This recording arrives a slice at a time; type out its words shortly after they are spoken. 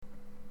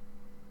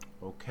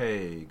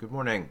Okay, good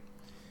morning.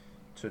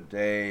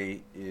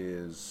 Today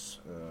is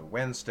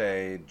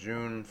Wednesday,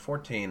 June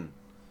 14,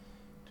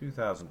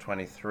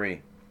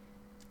 2023.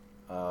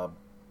 I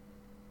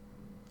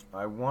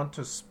want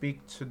to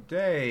speak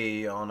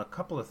today on a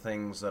couple of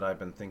things that I've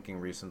been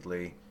thinking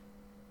recently,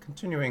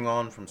 continuing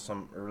on from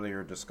some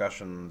earlier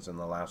discussions in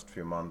the last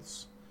few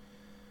months.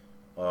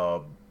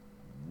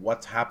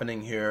 What's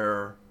happening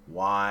here?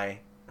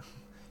 Why?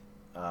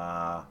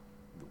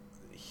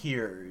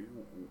 Here,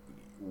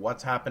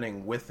 what's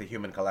happening with the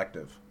human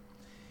collective.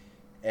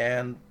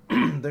 And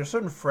there's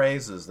certain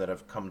phrases that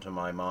have come to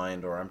my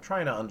mind, or I'm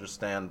trying to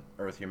understand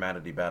Earth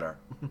humanity better,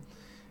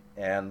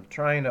 and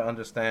trying to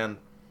understand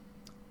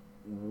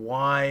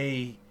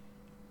why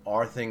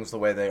are things the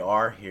way they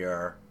are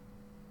here,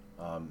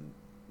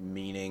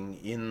 meaning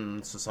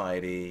in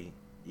society,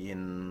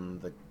 in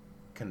the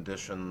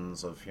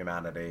conditions of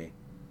humanity,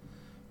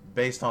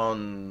 based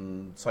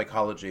on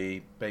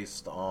psychology,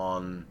 based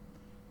on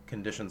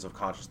conditions of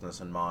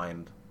consciousness and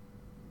mind,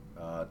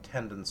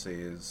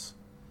 tendencies,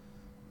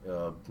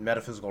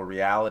 metaphysical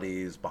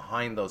realities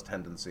behind those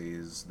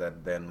tendencies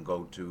that then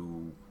go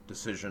to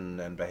decision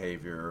and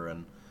behavior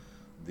and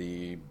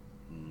the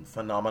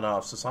phenomena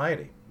of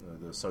society,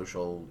 the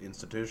social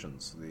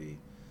institutions, the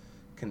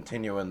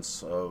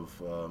continuance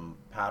of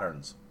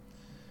patterns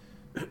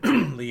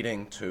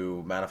leading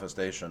to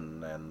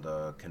manifestation and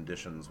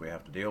conditions we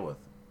have to deal with.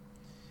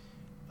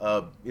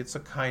 It's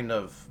a kind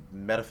of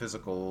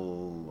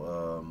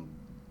metaphysical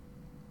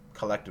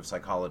collective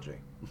psychology,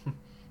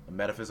 a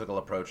metaphysical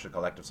approach to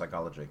collective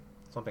psychology,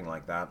 something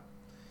like that.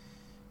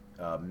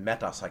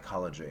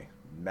 Meta-psychology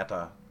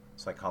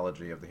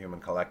of the human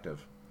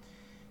collective.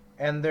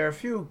 And there are a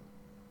few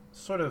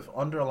sort of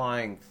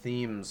underlying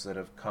themes that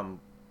have come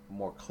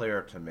more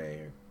clear to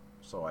me,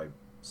 so I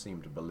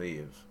seem to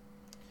believe.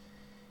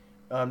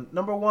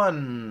 Number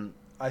one,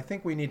 I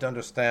think we need to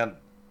understand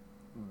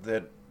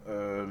that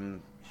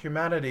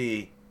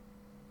humanity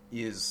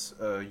is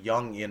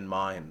young in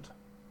mind.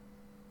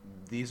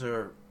 These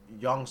are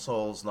young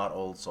souls, not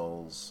old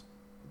souls.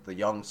 The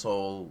young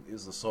soul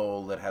is the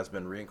soul that has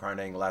been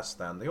reincarnating less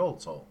than the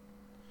old soul.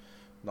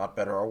 Not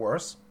better or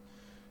worse,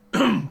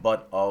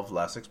 but of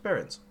less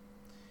experience.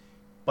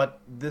 But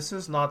this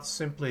is not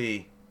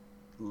simply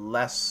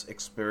less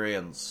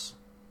experience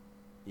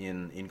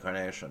in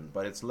incarnation,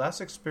 but it's less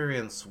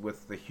experience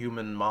with the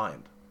human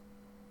mind.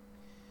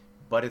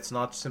 But it's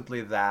not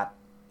simply that.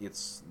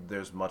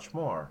 There's much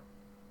more.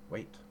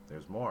 Wait,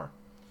 there's more.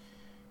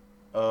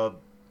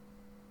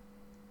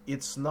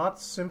 It's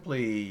not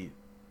simply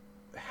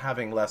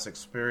having less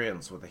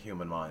experience with the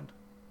human mind,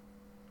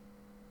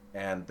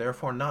 and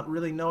therefore not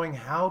really knowing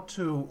how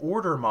to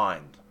order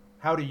mind,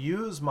 how to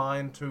use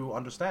mind to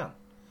understand.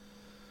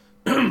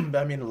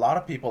 I mean, a lot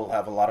of people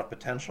have a lot of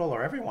potential,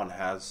 or everyone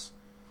has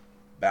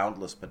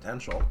boundless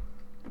potential,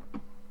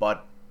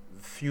 but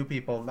few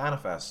people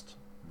manifest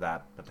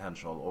that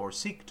potential or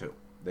seek to.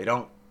 They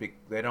don't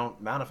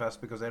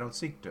manifest because they don't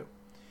seek to.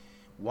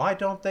 Why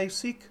don't they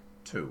seek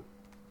to?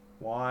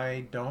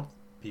 Why don't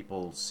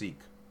people seek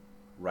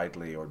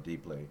rightly or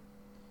deeply?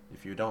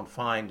 If you don't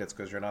find, it's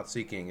because you're not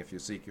seeking. If you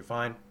seek, you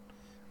find.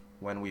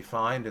 When we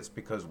find, it's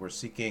because we're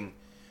seeking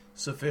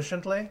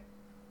sufficiently,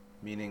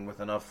 meaning with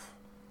enough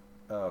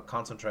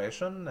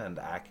concentration and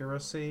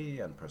accuracy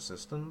and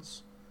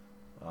persistence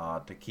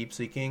to keep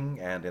seeking,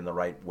 and in the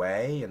right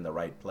way, in the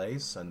right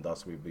place, and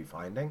thus we'll be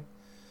finding.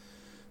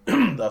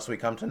 Thus we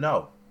come to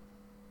know.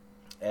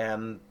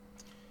 And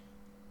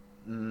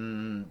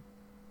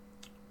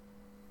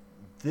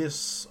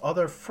this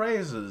other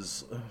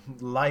phrases,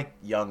 like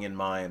young in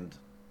mind,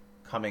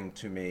 coming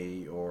to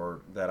me,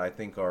 or that I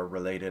think are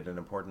related and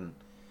important.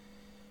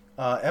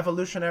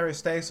 Evolutionary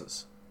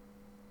stasis.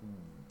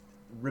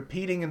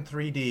 Repeating in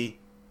 3D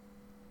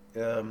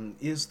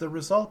is the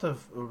result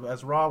of,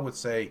 as Ra would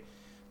say,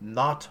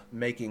 not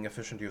making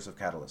efficient use of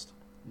catalyst.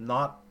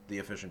 Not the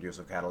efficient use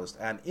of catalyst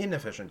and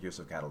inefficient use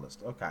of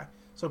catalyst. Okay.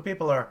 So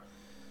people are,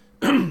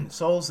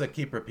 souls that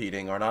keep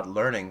repeating are not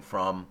learning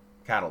from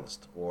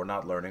catalyst, or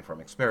not learning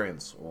from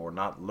experience, or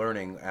not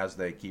learning as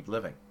they keep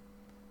living.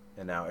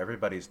 And now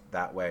everybody's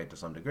that way to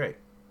some degree.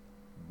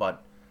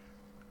 But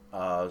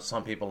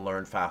some people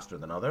learn faster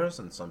than others,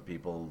 and some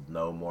people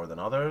know more than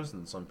others,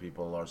 and some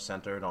people are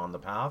centered on the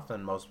path,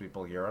 and most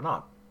people here are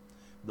not.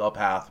 The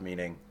path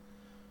meaning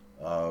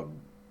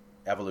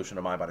evolution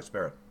of mind, body,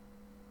 spirit.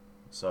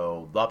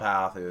 So the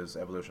path is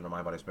evolution of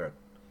mind, body, spirit.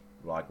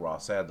 Like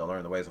Ross said, they'll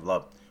learn the ways of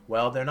love.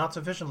 Well, they're not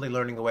sufficiently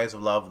learning the ways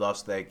of love,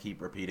 thus they keep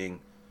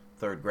repeating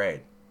third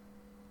grade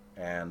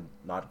and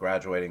not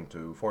graduating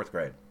to fourth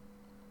grade.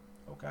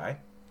 Okay?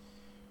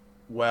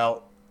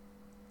 Well,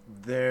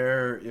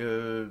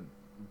 there's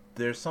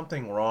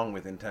something wrong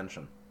with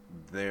intention.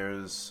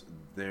 There's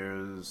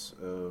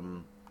a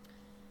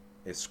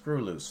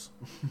screw loose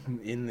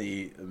in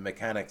the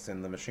mechanics,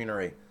 in the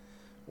machinery,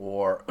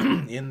 or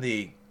in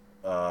the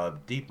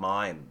deep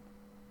mind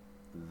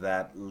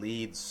that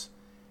leads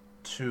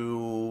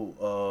to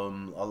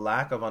a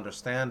lack of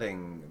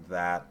understanding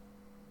that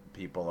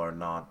people are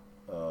not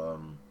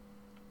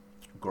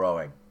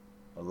growing,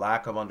 a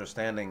lack of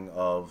understanding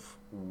of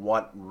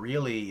what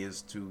really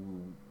is to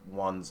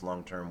one's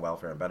long-term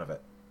welfare and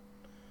benefit.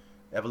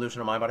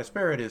 Evolution of mind, body,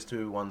 spirit is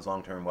to one's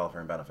long-term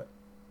welfare and benefit.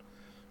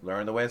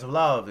 Learn the ways of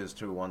love is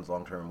to one's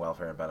long-term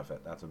welfare and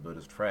benefit. That's a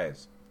Buddhist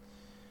phrase.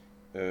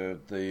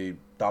 The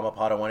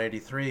Dhammapada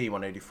 183,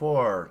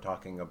 184,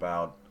 talking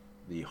about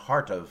the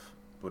heart of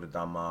Buddha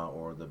Dhamma,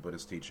 or the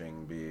Buddhist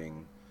teaching,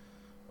 being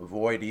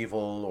avoid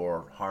evil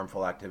or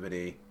harmful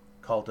activity,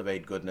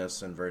 cultivate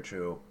goodness and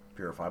virtue,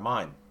 purify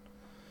mind.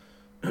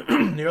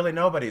 Nearly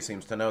nobody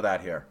seems to know that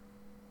here.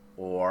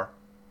 Or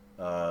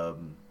I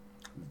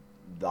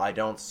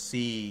don't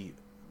see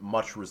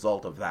much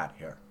result of that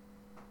here.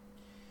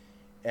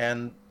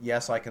 And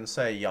yes, I can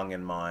say young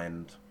in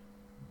mind,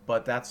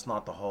 but that's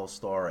not the whole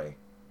story.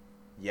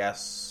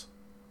 Yes,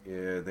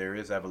 there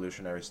is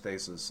evolutionary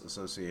stasis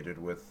associated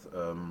with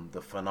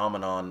the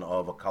phenomenon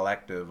of a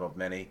collective of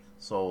many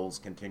souls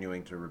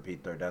continuing to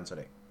repeat their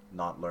density,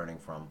 not learning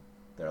from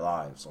their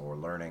lives, or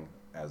learning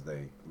as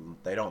they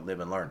don't live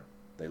and learn.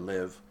 They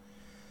live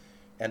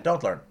and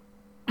don't learn.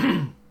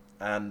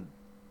 And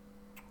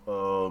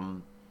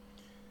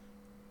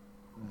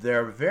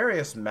there are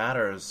various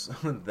matters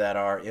that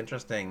are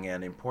interesting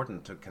and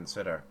important to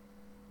consider.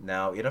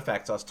 Now, it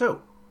affects us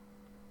too.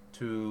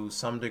 To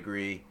some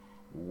degree,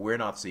 we're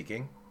not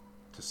seeking.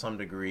 To some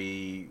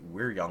degree,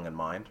 we're young in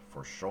mind,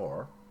 for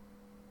sure.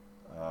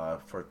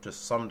 To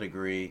some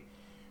degree,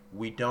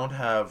 we don't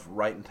have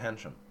right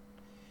intention.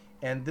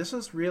 And this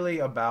is really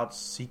about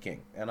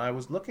seeking. And I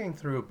was looking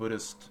through a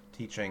Buddhist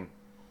teaching,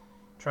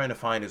 trying to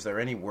find, is there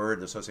any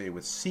word associated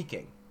with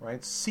seeking,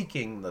 right?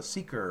 Seeking, the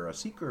seeker, a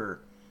seeker,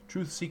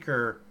 truth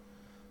seeker,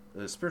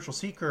 the spiritual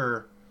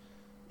seeker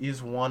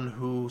is one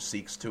who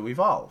seeks to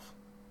evolve,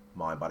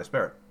 mind, body,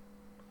 spirit.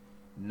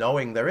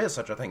 Knowing there is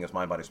such a thing as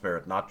mind, body,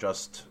 spirit, not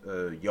just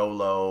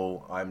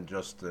YOLO, I'm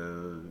just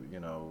a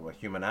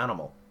human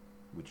animal,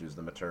 which is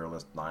the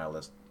materialist,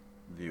 nihilist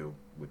view,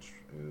 which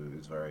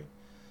is very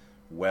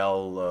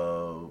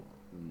well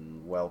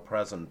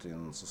present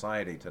in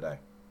society today.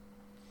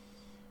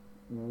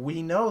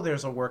 We know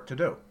there's a work to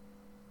do.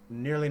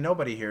 Nearly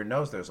nobody here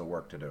knows there's a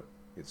work to do,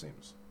 it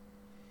seems.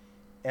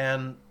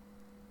 And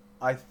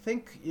I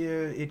think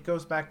it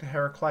goes back to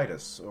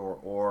Heraclitus,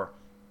 or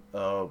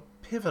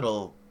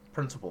pivotal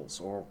principles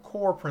or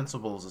core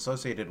principles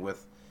associated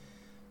with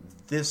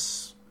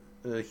this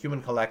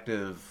human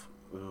collective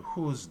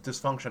whose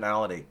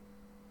dysfunctionality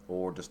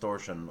or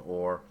distortion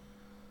or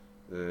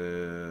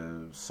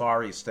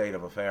sorry state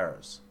of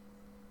affairs,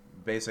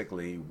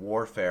 basically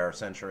warfare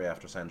century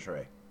after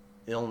century,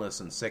 illness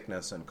and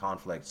sickness and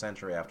conflict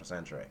century after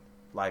century,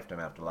 lifetime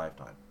after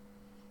lifetime,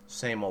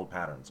 same old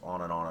patterns,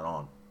 on and on and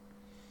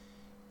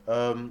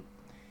on,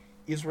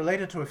 is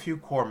related to a few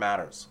core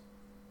matters.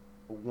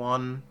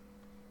 One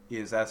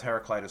is, as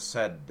Heraclitus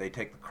said, they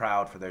take the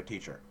crowd for their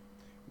teacher.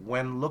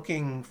 When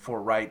looking for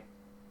right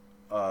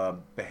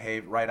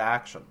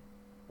action,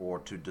 or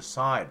to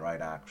decide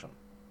right action,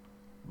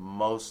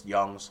 most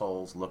young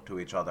souls look to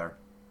each other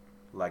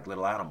like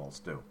little animals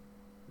do.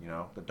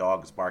 The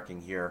dog is barking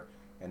here,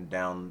 and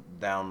down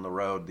the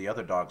road the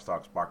other dog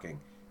starts barking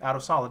out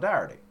of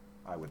solidarity,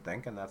 I would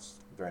think, and that's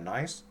very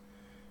nice.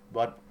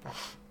 But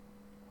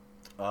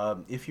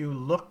if you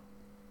look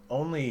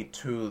only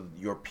to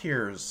your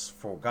peers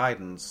for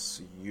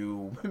guidance,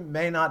 you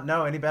may not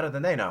know any better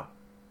than they know.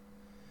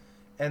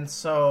 And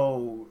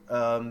so,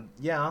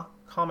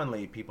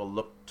 commonly people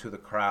look to the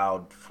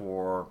crowd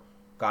for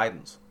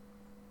guidance.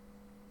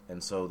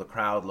 And so the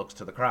crowd looks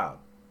to the crowd.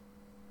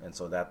 And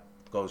so that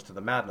goes to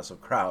the madness of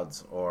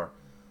crowds, or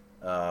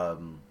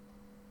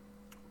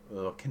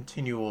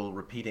continual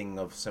repeating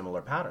of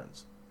similar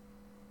patterns.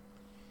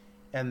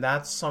 And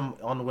that's some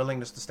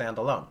unwillingness to stand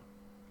alone,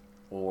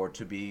 or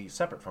to be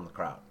separate from the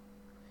crowd.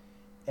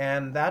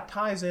 And that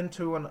ties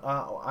into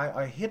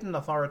a hidden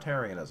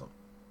authoritarianism.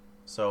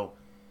 So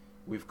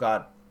we've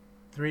got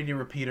 3D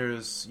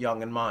repeaters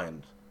young in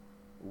mind.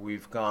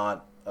 We've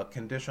got a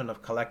condition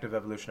of collective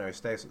evolutionary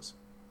stasis.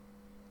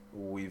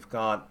 We've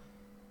got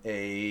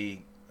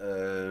a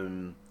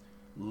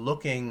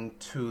looking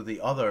to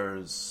the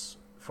others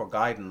for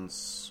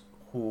guidance,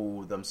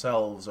 who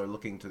themselves are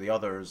looking to the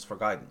others for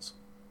guidance.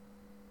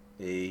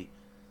 A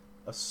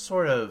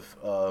sort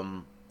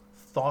of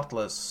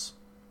thoughtless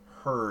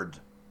herd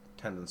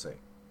tendency.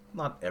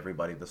 Not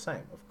everybody the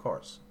same, of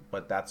course,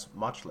 but that's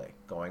muchly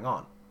going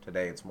on.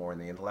 Today it's more in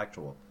the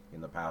intellectual.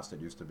 In the past it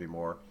used to be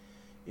more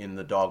in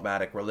the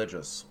dogmatic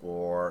religious,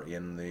 or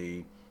in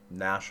the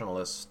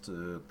nationalist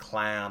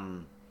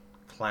clan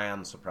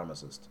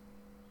supremacist.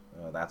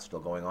 That's still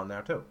going on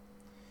there too.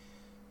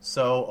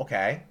 So,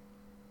 okay,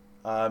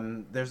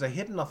 there's a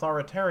hidden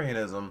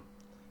authoritarianism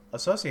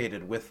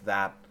associated with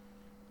that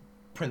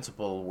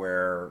principle,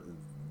 where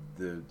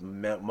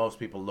most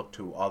people look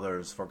to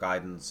others for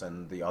guidance,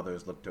 and the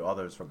others look to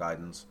others for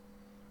guidance,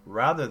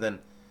 rather than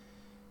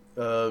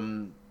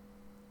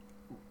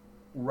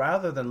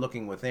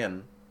looking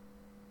within.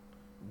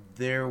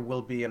 There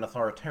will be an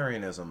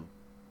authoritarianism,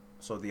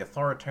 so the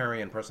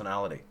authoritarian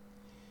personality.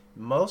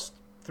 Most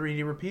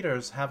 3D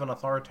repeaters have an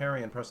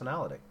authoritarian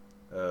personality.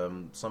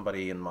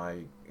 Somebody in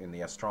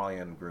the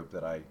Australian group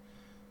that I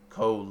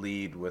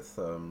co-lead with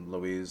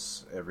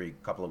Louise every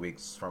couple of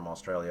weeks from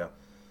Australia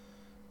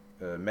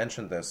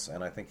mentioned this,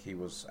 and I think he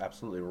was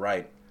absolutely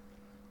right.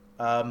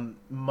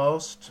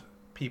 Most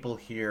people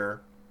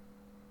hear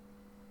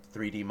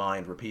 3D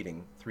mind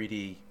repeating,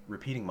 3D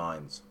repeating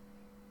minds.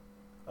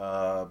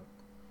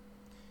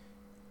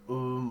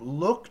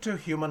 Look to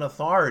human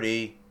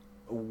authority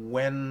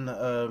when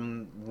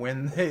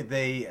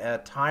they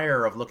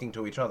tire of looking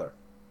to each other,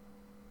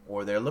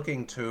 or they're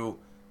looking to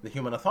the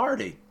human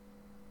authority,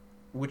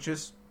 which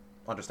is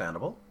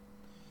understandable.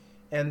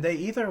 And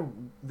there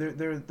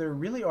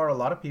really are a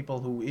lot of people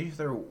who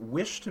either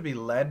wish to be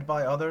led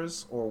by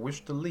others or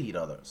wish to lead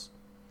others.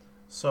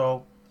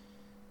 So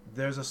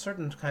there's a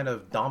certain kind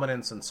of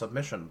dominance and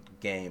submission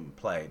game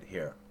played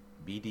here.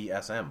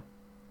 BDSM.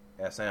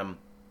 SM,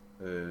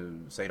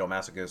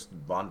 sadomasochist,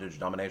 bondage,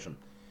 domination.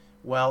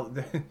 Well,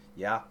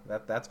 yeah,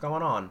 that's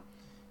going on.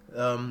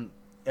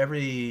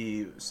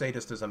 Every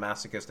sadist is a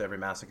masochist, every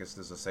masochist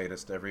is a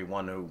sadist,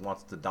 everyone who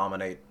wants to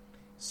dominate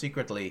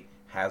secretly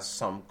has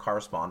some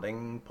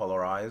corresponding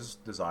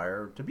polarized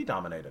desire to be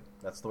dominated.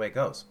 That's the way it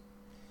goes.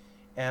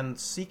 And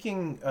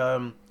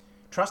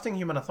trusting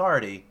human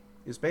authority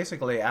is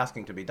basically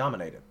asking to be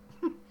dominated.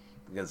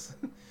 Because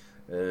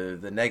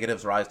the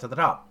negatives rise to the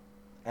top.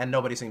 And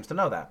nobody seems to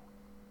know that.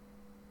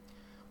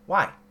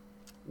 Why?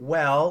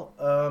 Well,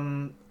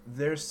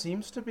 there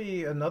seems to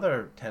be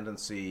another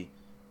tendency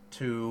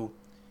to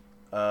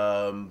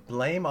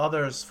blame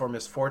others for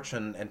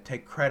misfortune and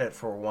take credit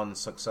for one's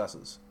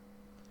successes.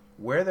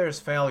 Where there's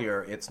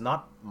failure, it's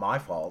not my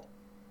fault.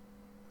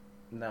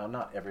 Now,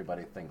 not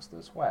everybody thinks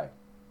this way,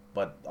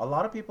 but a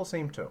lot of people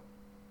seem to.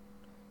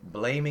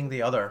 Blaming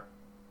the other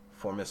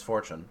for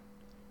misfortune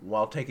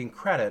while taking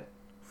credit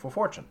for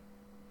fortune.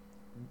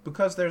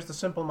 Because there's the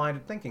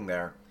simple-minded thinking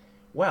there.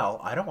 Well,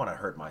 I don't want to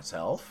hurt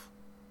myself.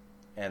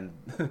 And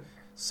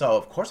so,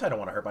 of course I don't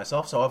want to hurt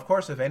myself. So, of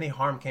course, if any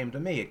harm came to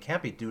me, it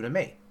can't be due to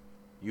me.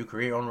 You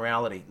create your own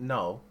reality.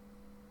 No.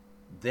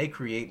 They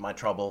create my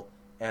trouble,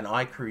 and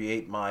I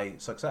create my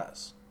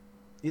success.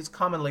 It's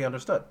commonly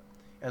understood.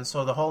 And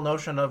so the whole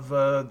notion of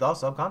the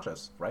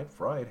subconscious, right?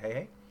 Freud,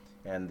 hey.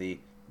 And the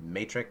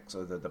matrix,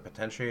 or the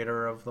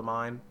potentiator of the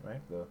mind,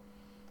 right? The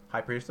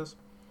high priestess.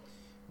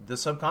 The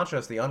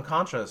subconscious, the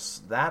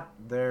unconscious, that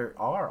there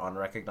are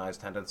unrecognized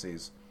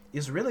tendencies,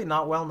 is really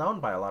not well known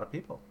by a lot of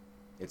people,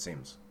 it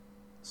seems.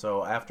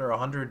 So after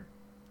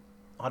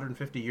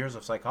 150 years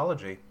of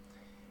psychology,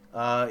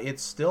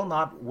 it's still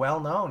not well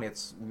known.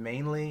 It's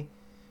mainly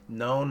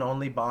known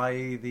only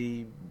by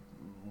the,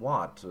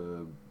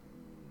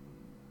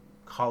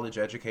 college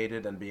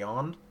educated and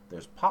beyond.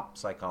 There's pop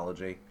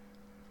psychology.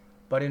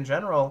 But in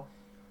general,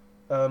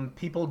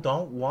 people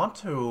don't want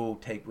to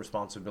take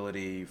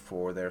responsibility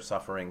for their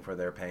suffering, for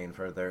their pain,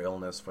 for their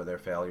illness, for their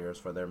failures,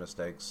 for their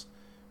mistakes,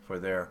 for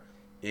their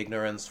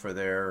ignorance, for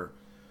their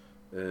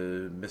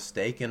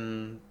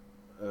mistaken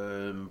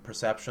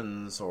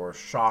perceptions or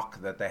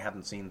shock that they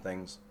hadn't seen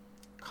things.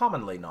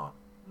 Commonly not.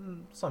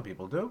 Some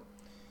people do.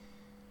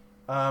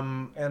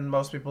 And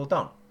most people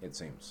don't, it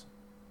seems.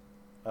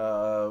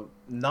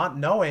 Not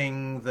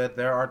knowing that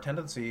there are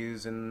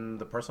tendencies in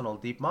the personal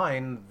deep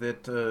mind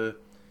that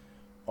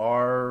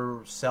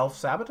are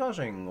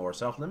self-sabotaging or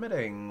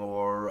self-limiting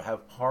or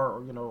have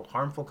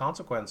harmful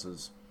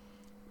consequences.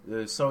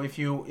 So if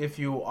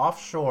you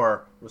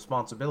offshore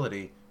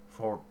responsibility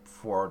for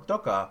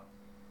dukkha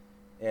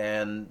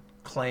and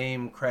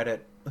claim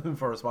credit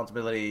for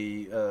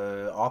responsibility,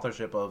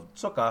 authorship of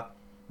sukha,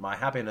 my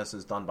happiness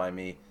is done by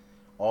me,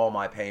 all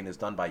my pain is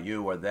done by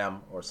you or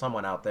them or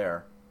someone out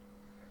there,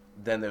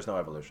 then there's no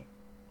evolution.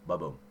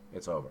 Ba-boom.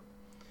 It's over.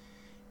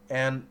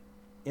 And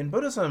in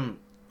Buddhism,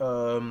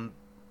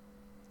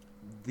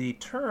 the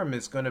term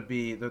is going to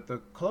be,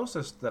 the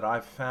closest that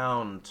I've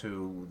found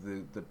to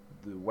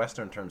the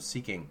Western term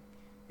seeking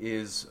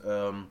is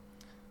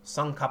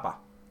Sankappa,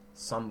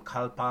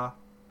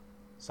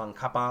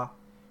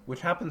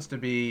 which happens to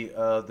be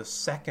the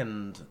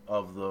second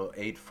of the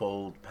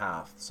Eightfold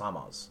Path,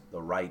 Sammas,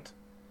 the right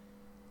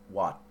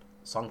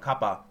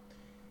Sankappa,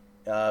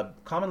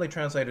 commonly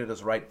translated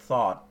as right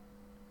thought.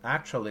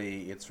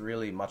 Actually, it's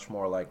really much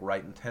more like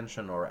right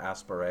intention or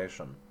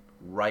aspiration,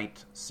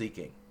 right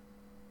seeking.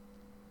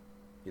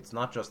 It's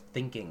not just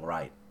thinking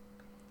right.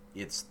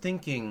 It's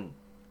thinking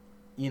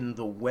in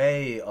the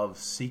way of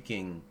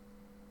seeking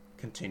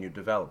continued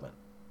development.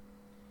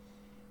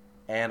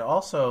 And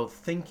also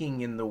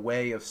thinking in the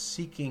way of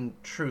seeking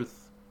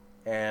truth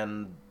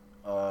and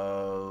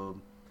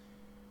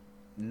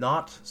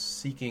not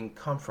seeking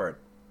comfort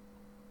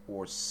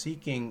or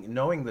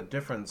knowing the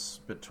difference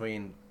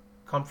between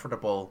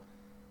comfortable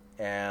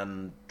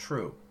and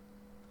true.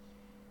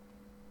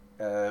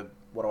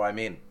 What do I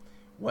mean?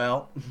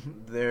 Well,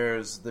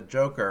 there's the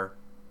Joker,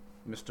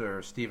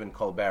 Mr. Stephen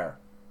Colbert,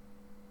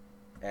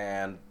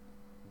 and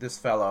this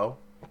fellow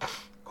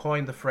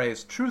coined the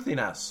phrase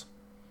truthiness,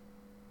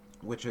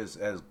 which is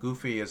as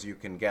goofy as you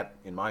can get,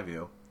 in my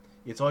view.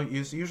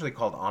 It's usually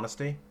called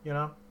honesty,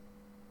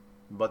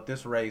 but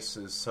this race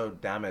is so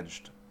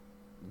damaged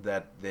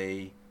that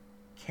they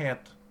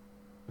can't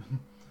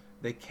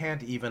they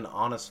can't even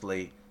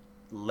honestly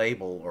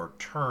label or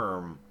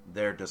term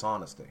their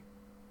dishonesty.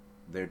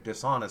 They're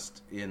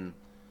dishonest in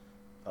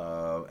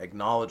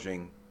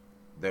acknowledging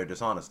their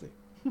dishonesty.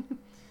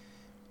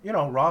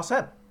 Ra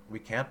said, we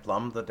can't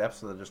plumb the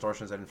depths of the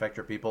distortions that infect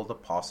your people, the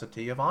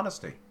paucity of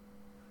honesty.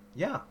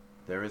 Yeah,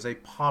 there is a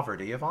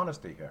poverty of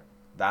honesty here.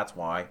 That's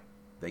why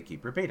they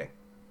keep repeating.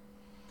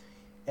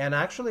 And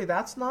actually,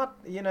 that's not,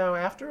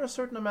 after a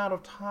certain amount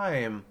of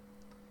time,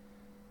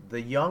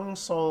 the young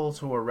souls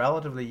who are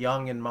relatively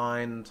young in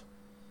mind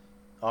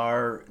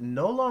are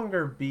no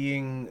longer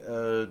being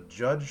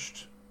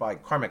judged by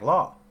karmic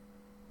law,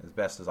 as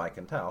best as I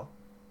can tell,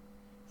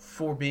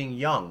 for being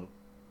young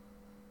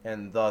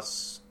and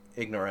thus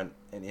ignorant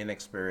and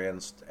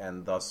inexperienced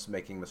and thus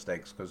making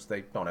mistakes because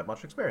they don't have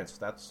much experience.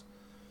 That's,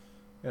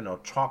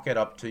 chalk it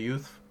up to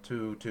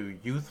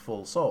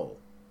youthful soul.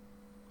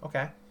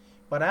 Okay.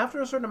 But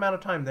after a certain amount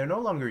of time, they're no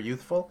longer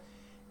youthful,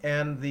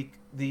 and the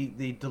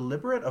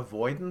deliberate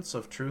avoidance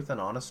of truth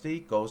and honesty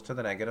goes to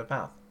the negative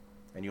path.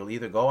 And you'll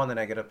either go on the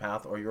negative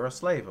path or you're a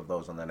slave of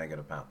those on the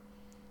negative path.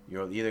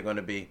 You're either going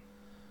to be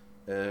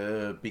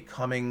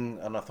becoming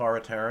an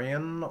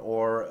authoritarian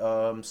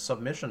or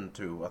submission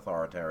to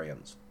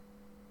authoritarians.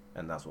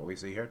 And that's what we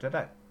see here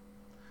today,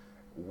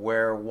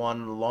 where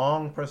one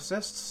long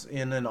persists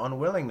in an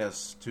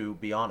unwillingness to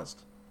be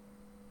honest.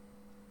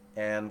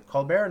 And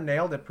Colbert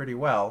nailed it pretty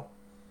well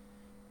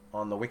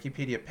on the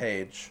Wikipedia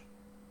page,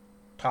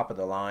 top of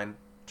the line.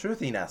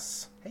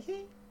 Truthiness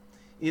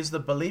is the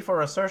belief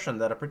or assertion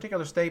that a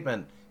particular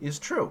statement is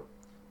true,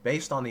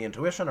 based on the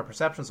intuition or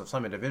perceptions of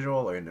some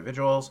individual or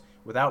individuals,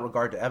 without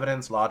regard to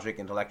evidence, logic,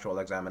 intellectual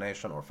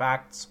examination, or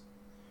facts.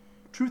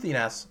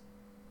 Truthiness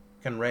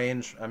can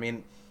range,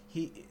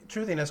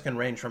 truthiness can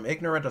range from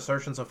ignorant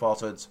assertions of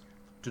falsehoods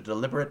to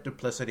deliberate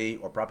duplicity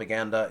or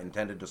propaganda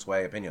intended to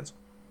sway opinions.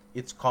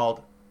 It's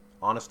called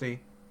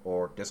honesty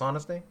or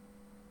dishonesty,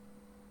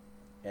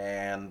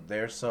 and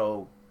they're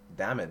so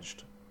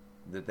damaged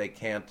that they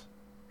can't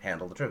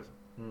handle the truth.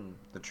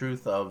 The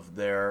truth of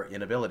their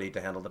inability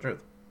to handle the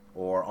truth,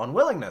 or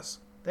unwillingness.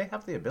 They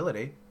have the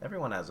ability.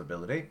 Everyone has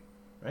ability,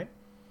 right?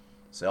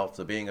 Self's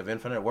a being of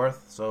infinite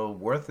worth, so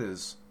worth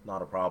is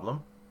not a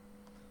problem.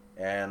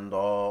 And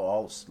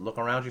all look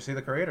around, you see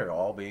the Creator.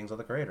 All beings are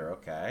the Creator.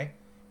 Okay,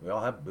 we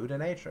all have Buddha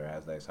nature,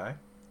 as they say.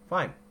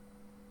 Fine.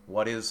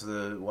 What is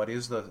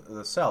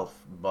the self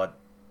but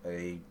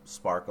a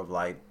spark of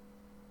light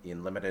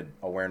in limited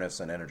awareness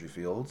and energy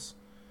fields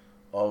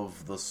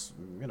of this,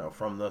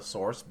 from the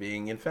source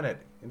being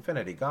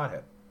infinity,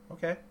 Godhead.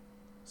 Okay,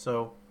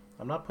 so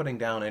I'm not putting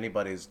down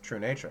anybody's true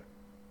nature.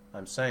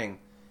 I'm saying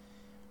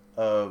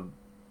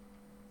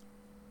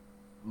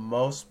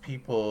most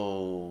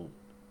people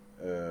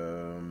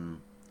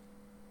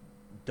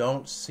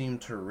don't seem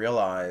to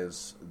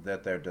realize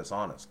that they're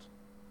dishonest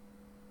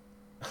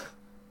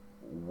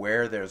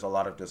where there's a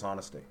lot of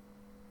dishonesty.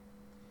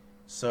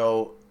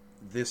 So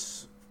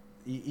this,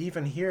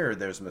 even here,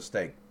 there's a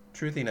mistake.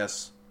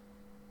 Truthiness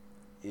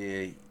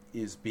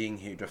is being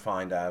here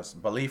defined as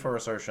belief or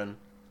assertion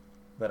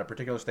that a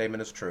particular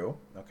statement is true.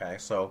 Okay,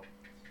 so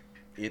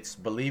it's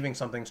believing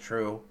something's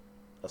true,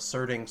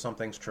 asserting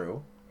something's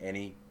true,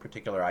 any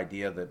particular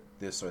idea that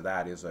this or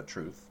that is a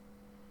truth,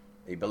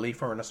 a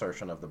belief or an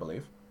assertion of the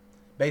belief.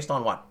 Based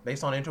on what?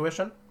 Based on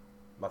intuition?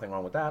 Nothing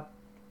wrong with that.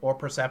 Or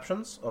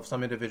perceptions of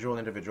some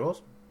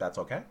individuals? That's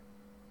okay.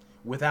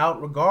 Without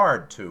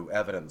regard to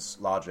evidence,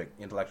 logic,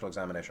 intellectual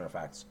examination, or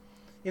facts.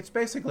 It's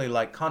basically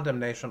like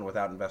condemnation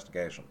without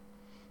investigation,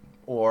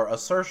 or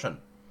assertion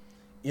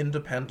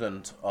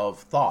independent of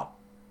thought,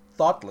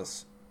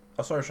 thoughtless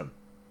assertion,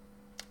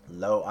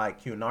 low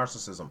IQ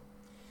narcissism.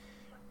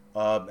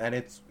 And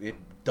it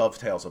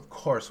dovetails, of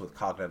course, with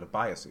cognitive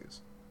biases.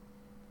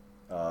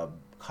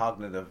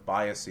 Cognitive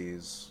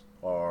biases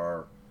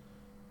are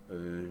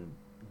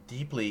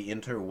deeply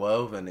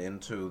interwoven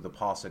into the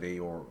paucity,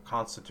 or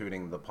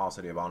constituting the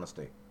paucity of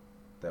honesty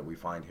that we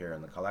find here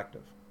in the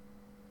collective.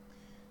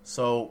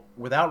 So,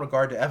 without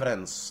regard to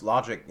evidence,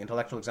 logic,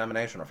 intellectual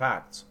examination, or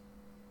facts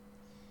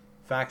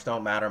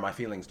don't matter, my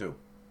feelings do.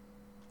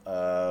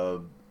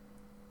 Not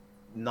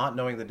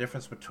knowing the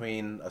difference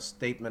between a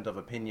statement of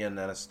opinion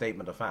and a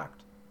statement of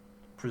fact.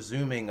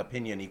 Presuming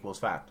opinion equals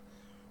fact.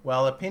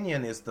 Well,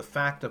 opinion is the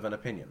fact of an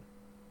opinion.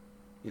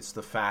 It's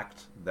the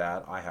fact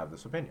that I have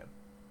this opinion.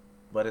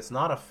 But it's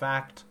not a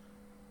fact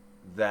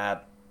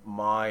that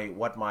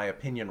what my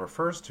opinion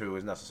refers to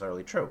is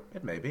necessarily true.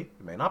 It may be,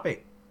 it may not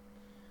be.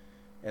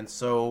 And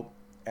so,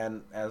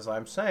 and as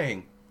I'm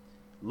saying,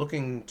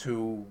 looking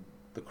to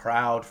the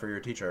crowd for your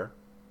teacher,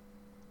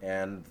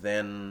 and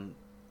then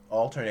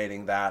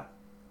alternating that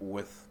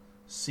with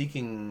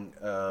seeking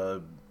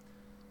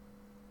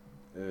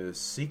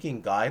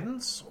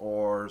guidance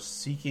or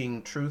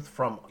seeking truth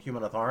from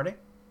human authority,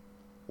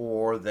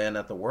 or then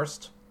at the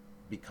worst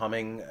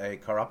becoming a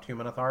corrupt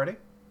human authority,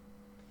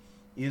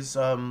 is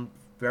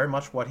very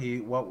much what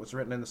was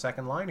written in the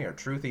second line here,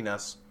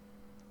 truthiness,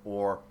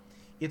 or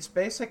it's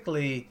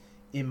basically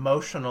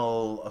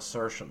emotional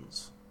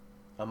assertions.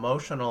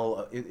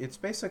 It's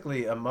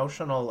basically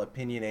emotional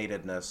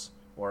opinionatedness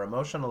or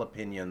emotional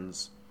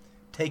opinions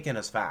taken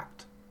as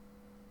fact.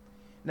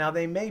 Now,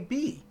 they may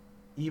be,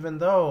 even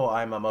though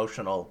I'm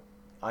emotional,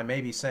 I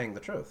may be saying the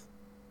truth.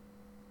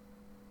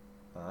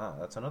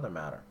 That's another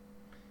matter.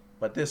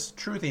 But this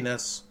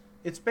truthiness,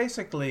 it's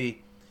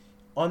basically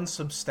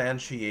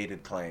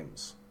unsubstantiated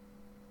claims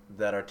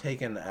that are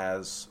taken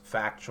as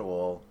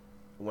factual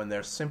when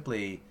they're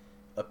simply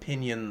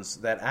opinions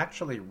that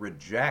actually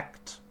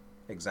reject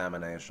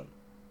examination.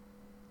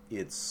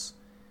 It's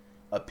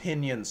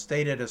opinion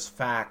stated as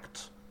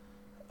fact,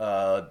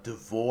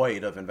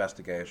 devoid of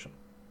investigation.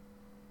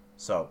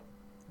 So,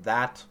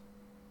 that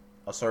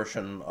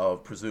assertion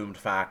of presumed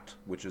fact,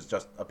 which is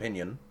just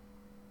opinion,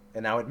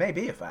 and now it may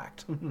be a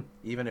fact,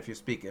 even if you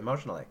speak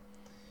emotionally.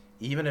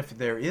 Even if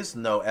there is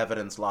no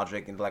evidence,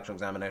 logic, intellectual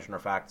examination, or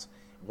facts,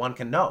 one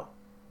can know.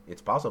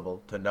 It's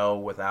possible to know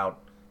without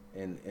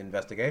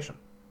investigation.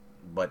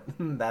 But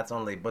that's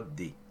only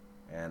buddhi.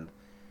 And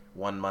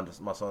one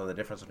must know the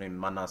difference between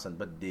manas and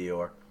buddhi,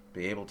 or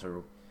be able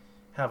to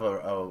have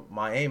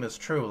my aim is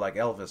true, like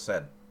Elvis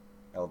said,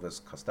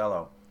 Elvis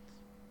Costello.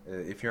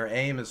 If your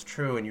aim is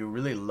true and you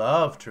really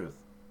love truth,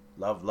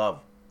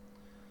 love,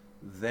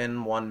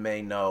 then one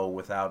may know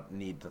without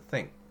need to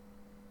think,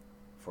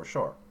 for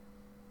sure.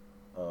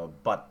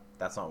 But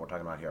that's not what we're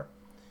talking about here.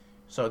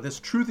 So this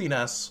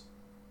truthiness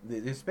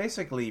is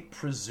basically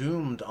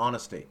presumed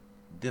honesty.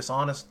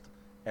 Dishonest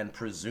and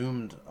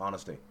presumed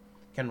honesty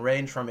can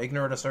range from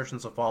ignorant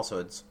assertions of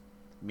falsehoods,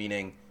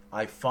 meaning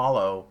I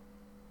follow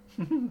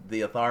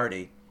the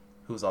authority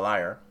who's a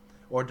liar,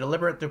 or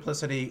deliberate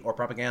duplicity or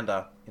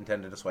propaganda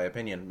intended to sway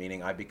opinion,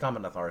 meaning I become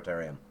an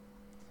authoritarian.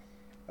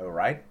 All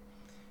right?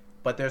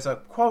 But there's a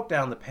quote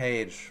down the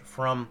page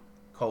from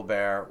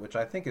Colbert, which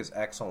I think is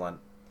excellent.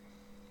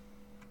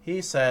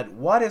 He said,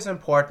 "What is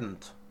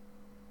important?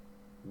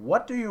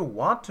 What do you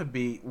want to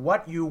be?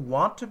 What you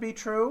want to be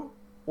true,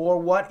 or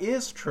what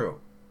is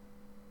true?"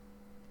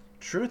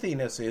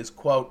 Truthiness is,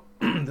 quote,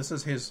 this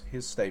is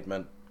his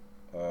statement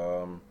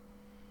on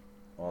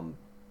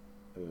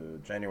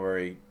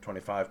January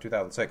 25,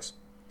 2006.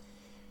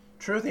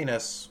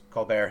 Truthiness,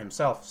 Colbert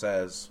himself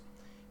says,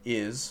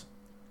 is,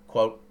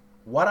 quote,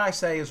 "what I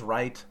say is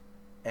right,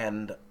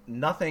 and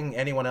nothing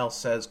anyone else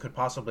says could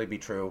possibly be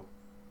true,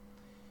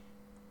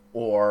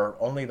 or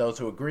only those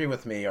who agree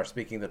with me are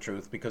speaking the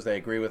truth because they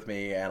agree with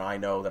me and I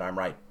know that I'm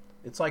right."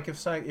 It's like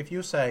if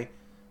you say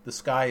the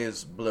sky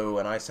is blue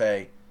and I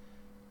say,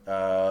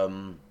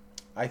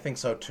 I think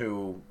so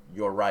too,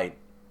 you're right,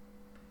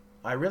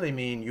 I really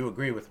mean you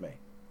agree with me.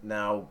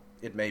 Now,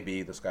 it may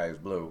be the sky is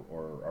blue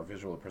or our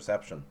visual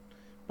perception,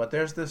 but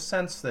there's this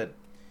sense that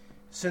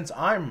since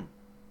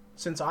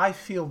I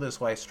feel this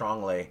way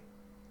strongly,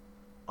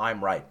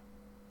 I'm right.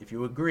 If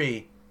you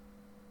agree,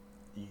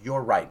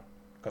 you're right,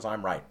 because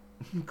I'm right.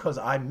 Because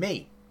I'm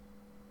me,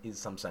 in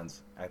some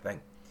sense, I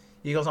think.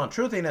 He goes on,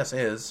 truthiness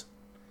is,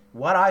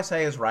 what I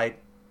say is right,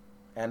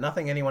 and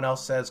nothing anyone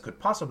else says could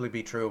possibly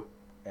be true,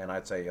 and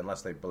I'd say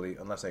unless they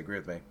agree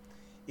with me.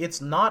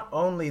 It's not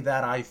only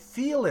that I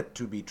feel it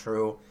to be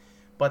true,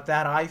 but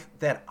that I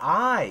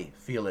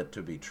feel it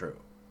to be true.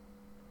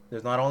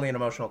 There's not only an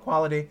emotional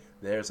quality,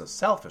 there's a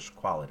selfish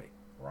quality.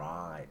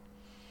 Right.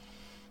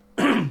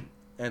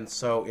 And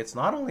so it's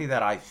not only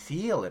that I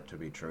feel it to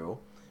be true,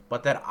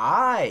 but that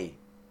I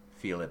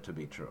feel it to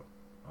be true.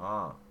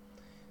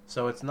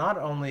 So it's not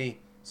only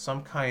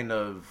some kind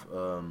of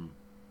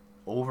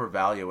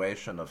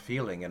overvaluation of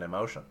feeling and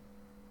emotion.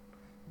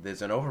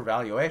 There's an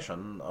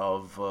overvaluation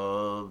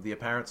of the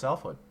apparent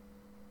selfhood,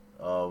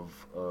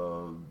 of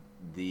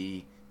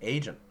the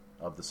agent,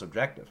 of the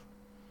subjective.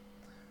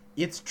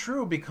 It's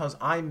true because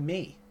I'm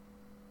me,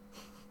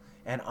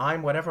 and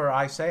I'm whatever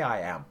I say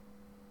I am.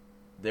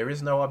 There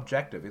is no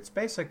objective. It's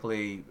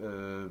basically,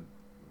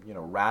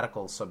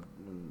 radical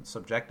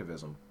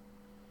subjectivism.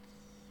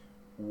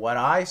 What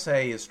I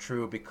say is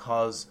true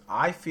because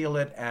I feel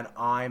it and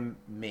I'm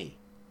me.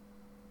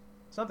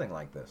 Something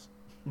like this.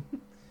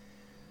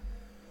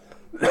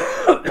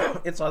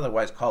 It's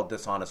otherwise called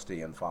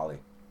dishonesty and folly.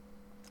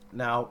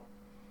 Now,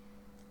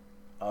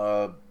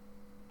 I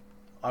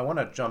want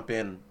to jump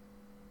in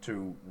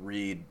to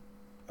read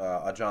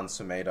Ajahn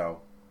Sumedho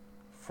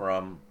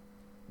from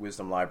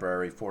Wisdom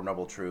Library, Four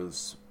Noble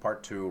Truths,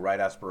 Part 2, Right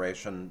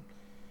Aspiration,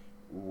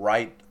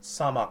 Right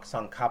Samma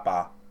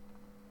Sankappa.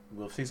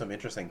 We'll see some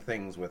interesting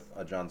things with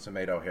Ajahn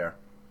Sumedho here,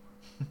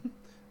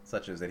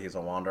 such as that he's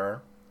a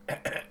wanderer.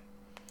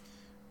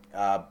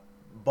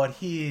 But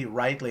he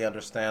rightly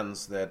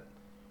understands that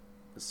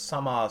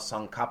Samma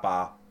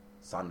Sankappa,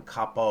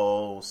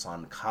 Sankappo,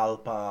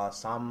 Sankalpa,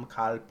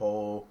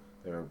 Samkalpo,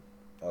 there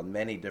are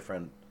many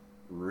different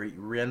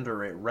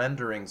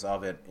renderings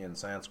of it in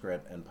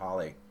Sanskrit and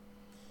Pali.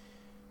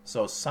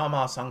 So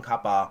Samma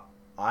Sankappa,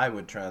 I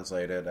would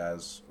translate it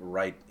as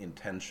right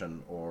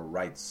intention or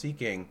right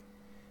seeking.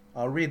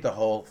 I'll read the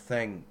whole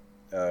thing.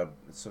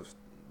 It's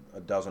a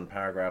dozen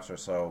paragraphs or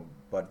so,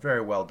 but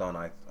very well done,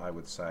 I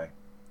would say.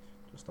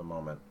 Just a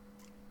moment.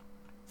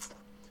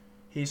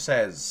 He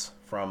says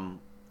from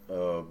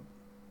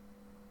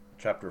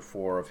chapter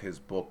 4 of his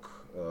book,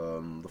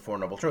 The Four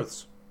Noble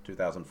Truths,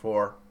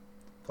 2004,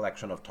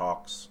 collection of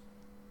talks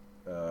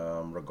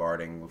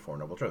regarding the Four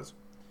Noble Truths.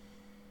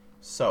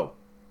 So,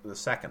 the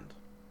second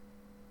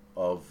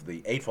of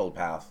the Eightfold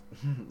Path,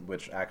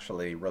 which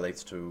actually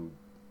relates to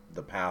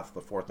the path,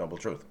 the Fourth Noble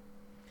Truth.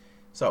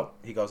 So,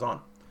 he goes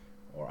on,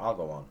 or I'll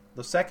go on.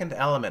 The second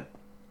element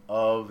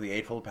of the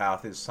Eightfold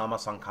Path is Samma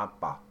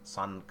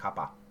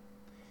Sankappa.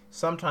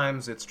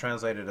 Sometimes it's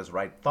translated as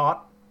right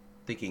thought,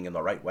 thinking in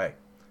the right way.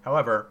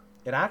 However,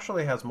 it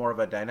actually has more of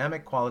a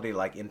dynamic quality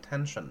like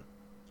intention,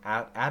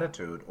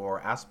 attitude,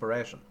 or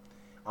aspiration.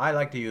 I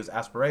like to use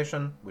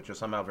aspiration, which is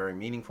somehow very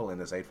meaningful in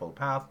this Eightfold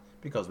Path,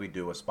 because we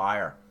do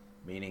aspire,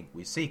 meaning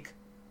we seek.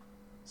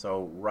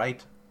 So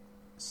right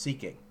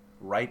seeking,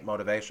 right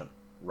motivation,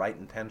 right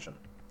intention.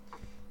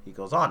 He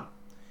goes on.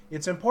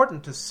 It's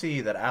important to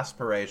see that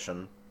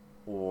aspiration,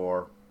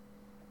 or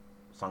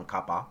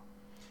sankappa,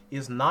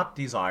 is not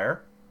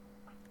desire,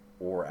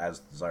 or as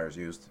desire is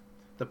used.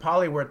 The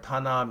Pali word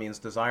tanha means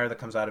desire that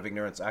comes out of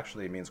ignorance.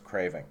 Actually, it means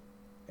craving,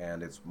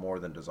 and it's more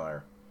than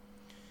desire.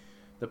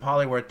 The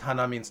Pali word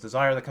tanha means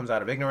desire that comes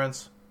out of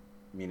ignorance,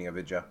 meaning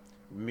avidya,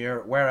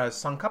 whereas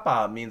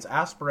sankappa means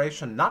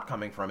aspiration not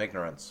coming from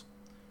ignorance.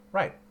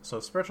 Right, so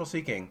spiritual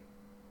seeking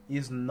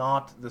is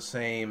not the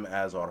same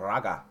as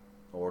raga,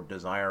 or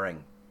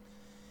desiring.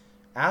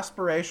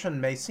 Aspiration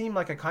may seem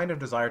like a kind of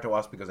desire to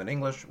us because in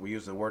English we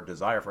use the word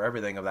desire for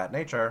everything of that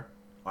nature,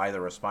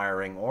 either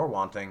aspiring or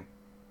wanting.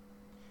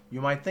 You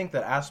might think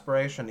that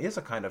aspiration is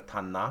a kind of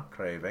tanha,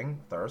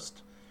 craving,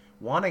 thirst,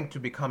 wanting to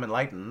become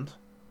enlightened,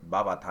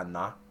 bhava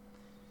tanha.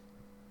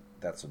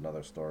 That's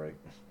another story.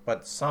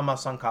 But Samma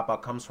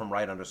Sankappa comes from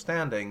right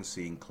understanding,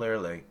 seeing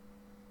clearly.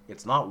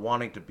 It's not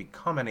wanting to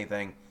become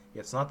anything.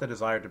 It's not the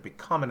desire to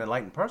become an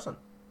enlightened person.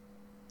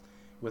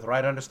 With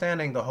right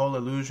understanding, the whole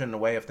illusion and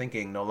way of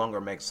thinking no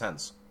longer makes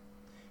sense.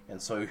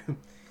 And so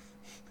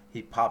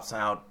he pops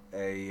out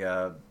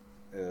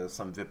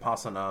some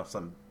vipassana,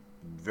 some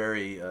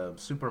very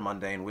super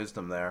mundane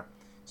wisdom there,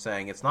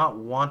 saying it's not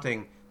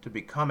wanting to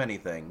become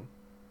anything,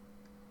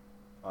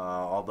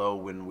 although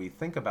when we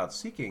think about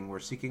seeking, we're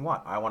seeking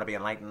what? I want to be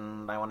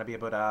enlightened, I want to be a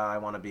Buddha, I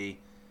want to be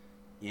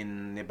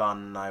in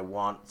Nibbana, I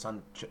want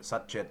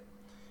Satchit.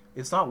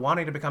 It's not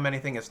wanting to become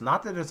anything, it's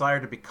not the desire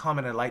to become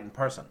an enlightened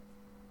person,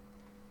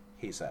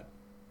 he said.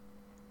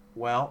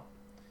 Well,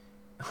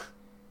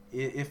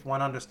 if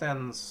one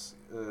understands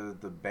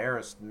the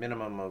barest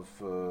minimum of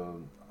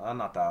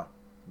anatta,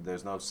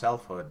 there's no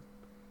selfhood,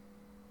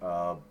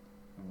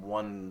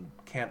 one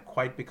can't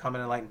quite become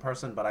an enlightened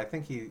person, but I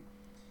think he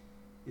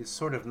is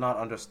sort of not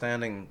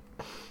understanding,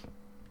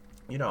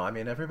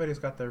 everybody's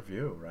got their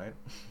view, right?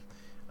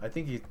 I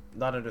think he's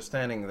not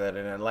understanding that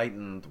an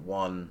enlightened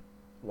one,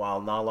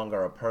 while no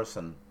longer a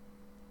person,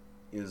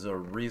 is a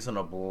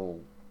reasonable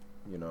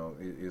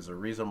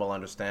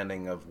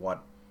understanding of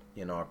what,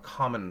 in our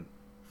common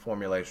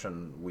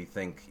formulation, we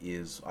think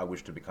is, I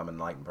wish to become an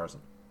enlightened person.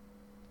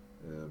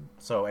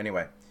 So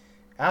anyway,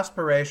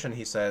 aspiration,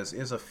 he says,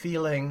 is a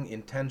feeling,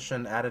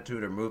 intention,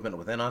 attitude, or movement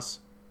within us.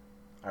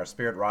 Our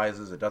spirit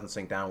rises, it doesn't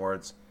sink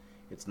downwards.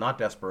 It's not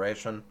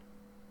desperation.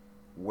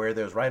 Where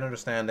there's right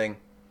understanding,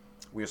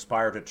 we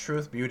aspire to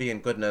truth, beauty,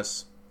 and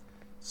goodness.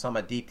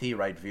 Samaditi,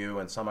 right view,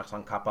 and Samma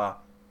Sankappa,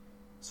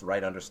 it's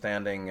right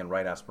understanding and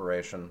right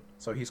aspiration.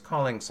 So he's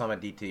calling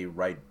Samaditi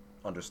right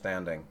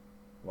understanding.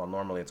 Well,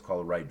 normally it's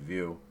called right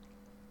view.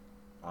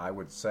 I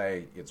would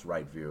say it's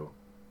right view,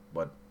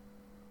 but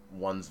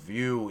one's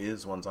view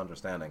is one's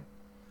understanding.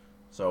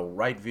 So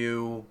right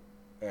view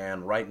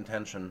and right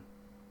intention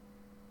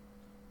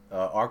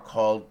are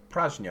called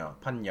prajna,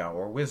 panya,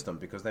 or wisdom,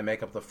 because they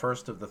make up the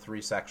first of the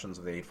three sections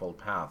of the Eightfold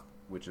Path,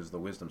 which is the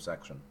wisdom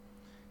section.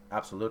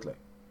 Absolutely.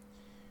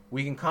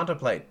 We can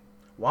contemplate,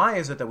 why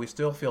is it that we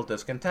still feel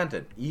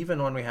discontented,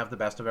 even when we have the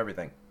best of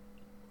everything,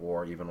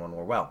 or even when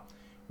we're well?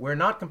 We're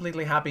not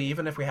completely happy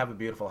even if we have a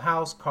beautiful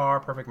house, car,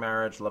 perfect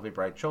marriage, lovely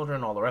bright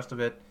children, all the rest of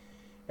it,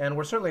 and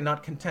we're certainly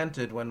not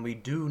contented when we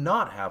do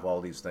not have all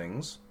these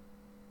things.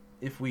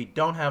 If we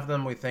don't have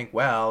them, we think,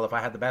 well, if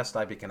I had the best,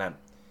 I'd be content.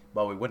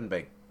 But we wouldn't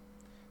be.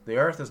 The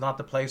earth is not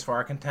the place for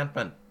our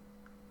contentment.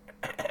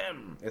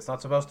 It's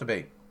not supposed to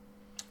be.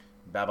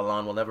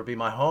 Babylon will never be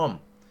my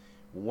home.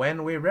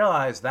 When we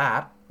realize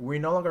that, we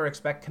no longer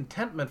expect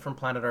contentment from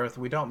planet Earth.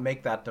 We don't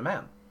make that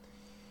demand.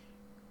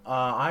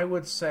 I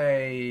would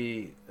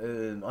say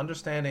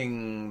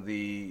understanding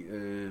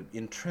the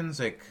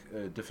intrinsic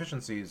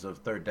deficiencies of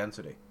third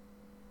density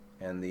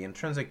and the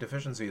intrinsic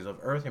deficiencies of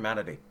Earth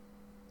humanity,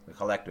 the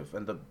collective,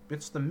 and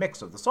it's the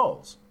mix of the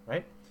souls,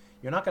 right?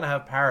 You're not going to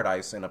have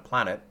paradise in a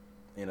planet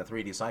in a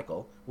 3D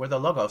cycle where the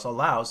Logos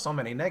allows so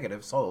many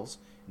negative souls,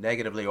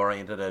 negatively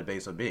oriented at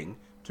base of being,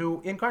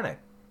 to incarnate.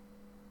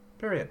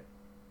 Period.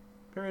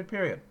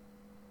 Period.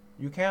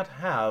 You can't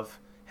have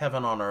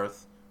heaven on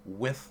earth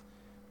with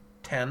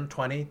 10,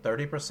 20,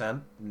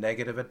 30%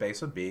 negative at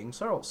base of being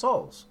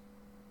souls.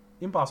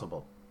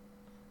 Impossible.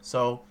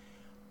 So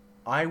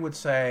I would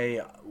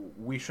say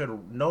we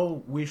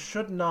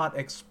should not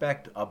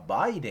expect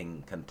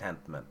abiding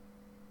contentment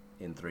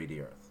in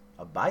 3D Earth.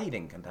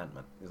 Abiding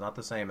contentment is not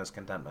the same as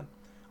contentment.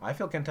 I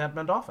feel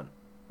contentment often.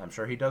 I'm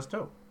sure he does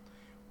too.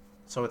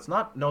 So it's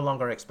not no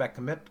longer expect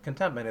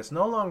contentment. It's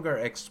no longer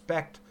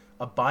expect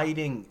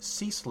abiding,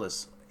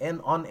 ceaseless,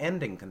 and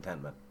unending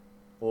contentment,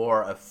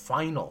 or a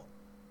final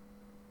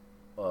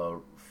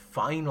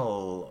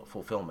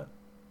fulfillment.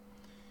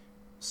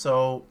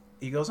 So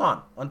he goes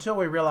on, until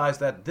we realize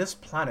that this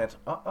planet,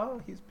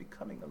 he's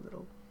becoming a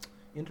little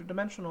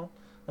interdimensional,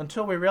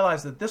 until we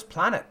realize that this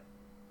planet,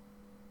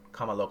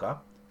 Kamaloka,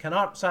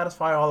 cannot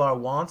satisfy all our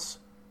wants,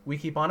 we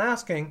keep on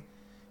asking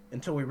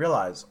until we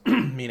realize,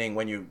 meaning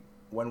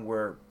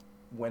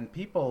when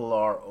people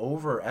are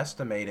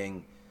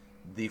overestimating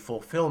the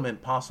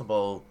fulfillment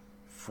possible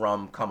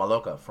from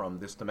Kamaloka, from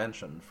this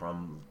dimension,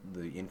 from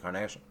the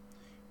incarnation,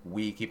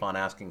 we keep on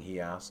asking, he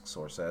asks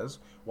or says,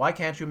 why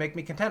can't you make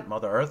me content,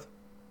 Mother Earth?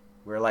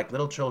 We're like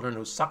little children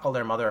who suckle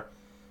their mother,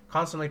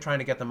 constantly trying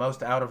to get the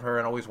most out of her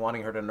and always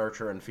wanting her to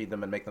nurture and feed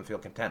them and make them feel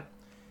content.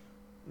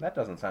 That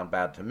doesn't sound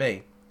bad to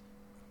me.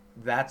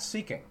 That's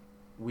seeking.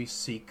 We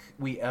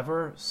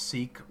ever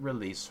seek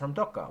release from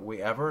dukkha.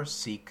 We ever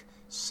seek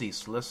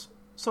ceaseless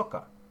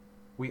sukha.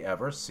 We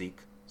ever seek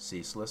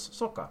ceaseless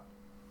sukha.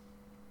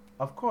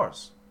 Of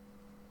course.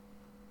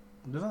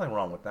 There's nothing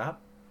wrong with that.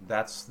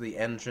 That's the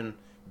engine.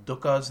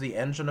 Dukkha is the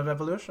engine of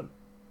evolution.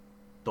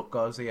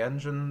 Dukkha is the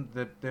engine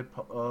that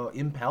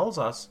impels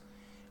us,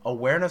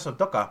 awareness of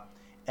dukkha,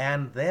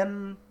 and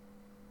then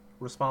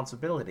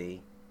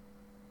responsibility,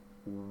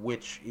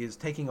 which is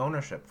taking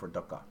ownership for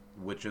dukkha,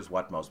 which is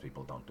what most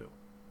people don't do.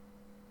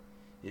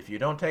 If you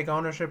don't take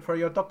ownership for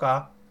your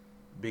dukkha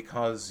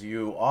because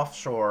you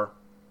offshore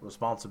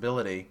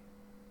responsibility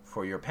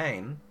for your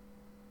pain,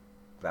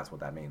 that's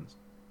what that means.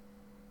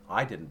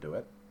 I didn't do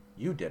it.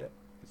 You did it.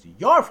 It's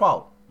your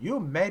fault. You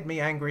made me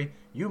angry.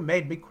 You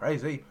made me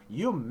crazy.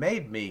 You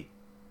made me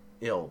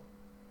ill.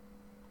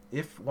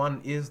 If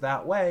one is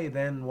that way,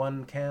 then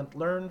one can't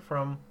learn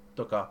from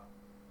dukkha,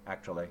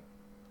 actually.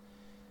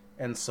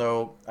 And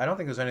so I don't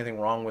think there's anything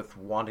wrong with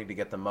wanting to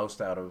get the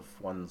most out of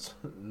one's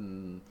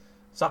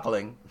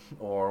suckling,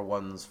 or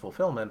one's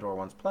fulfillment, or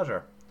one's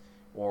pleasure,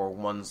 or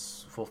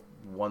one's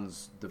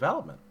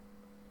development.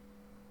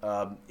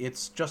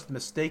 It's just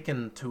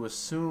mistaken to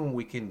assume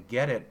we can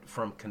get it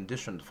from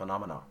conditioned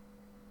phenomena.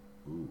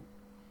 Ooh.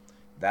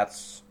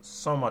 That's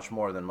so much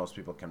more than most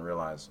people can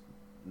realize.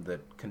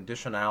 That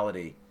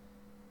conditionality,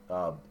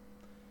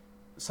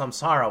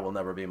 samsara will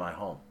never be my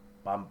home.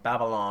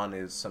 Babylon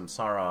is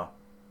samsara.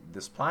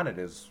 This planet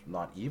is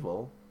not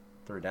evil.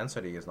 Third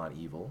density is not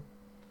evil.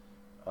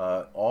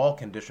 All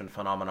conditioned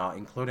phenomena,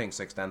 including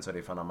sixth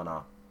density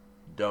phenomena,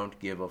 don't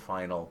give a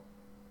final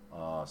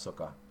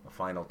sukha, a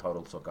final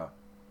total sukha.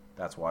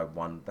 That's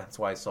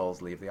why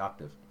souls leave the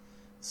octave,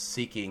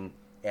 seeking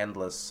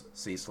endless,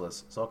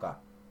 ceaseless sukha.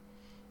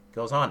 He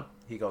goes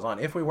on.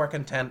 If we were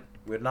content,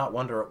 we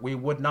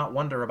would not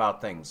wonder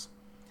about things.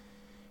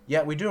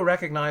 Yet we do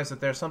recognize that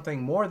there's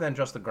something more than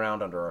just the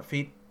ground under our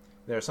feet.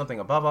 There's something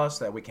above us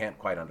that we can't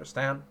quite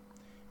understand.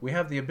 We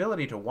have the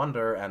ability to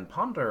wonder and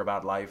ponder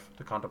about life,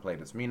 to contemplate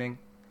its meaning.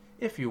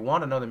 If you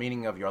want to know the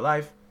meaning of your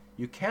life,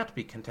 you can't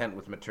be content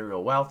with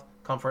material wealth,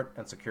 comfort,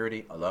 and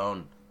security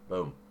alone.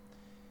 Boom.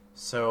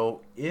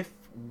 So if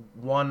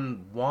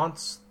one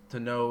wants to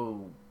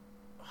know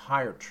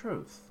higher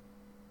truth,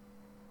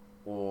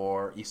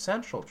 or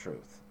essential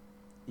truth,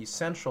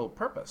 essential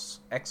purpose,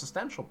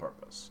 existential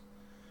purpose,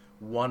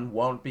 one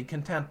won't be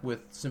content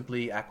with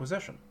simply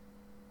acquisition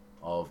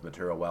of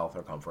material wealth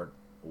or comfort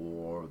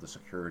or the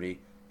security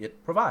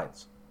it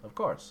provides, of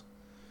course.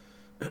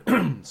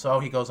 So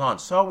he goes on.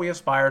 So we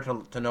aspire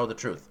to know the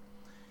truth.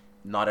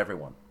 Not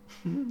everyone.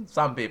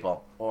 Some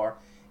people. Or,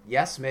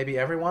 yes, maybe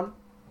everyone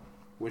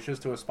wishes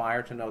to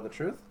aspire to know the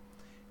truth,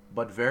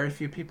 but very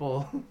few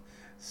people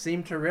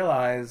seem to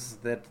realize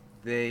that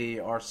they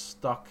are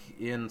stuck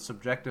in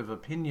subjective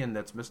opinion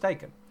that's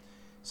mistaken.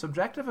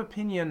 Subjective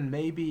opinion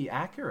may be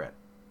accurate.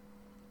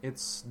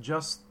 It's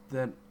just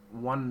that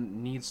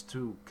one needs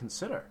to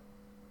consider,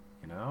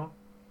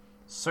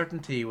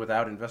 certainty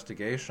without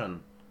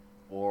investigation,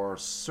 or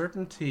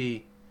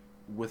certainty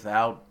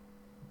without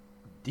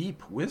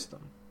deep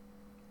wisdom,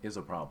 is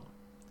a problem.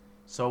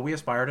 So we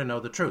aspire to know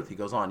the truth. He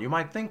goes on. You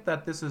might think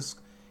that this is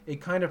a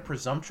kind of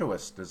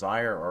presumptuous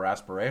desire or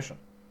aspiration.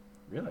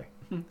 Really?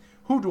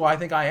 Who do I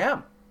think I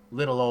am?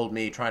 Little old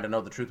me trying to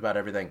know the truth about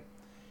everything.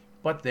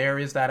 But there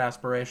is that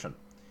aspiration.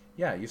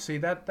 Yeah, you see,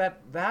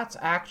 that's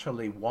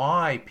actually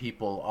why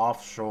people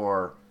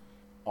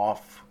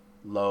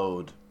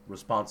offload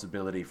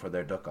responsibility for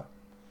their dukkha.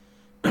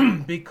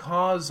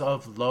 Because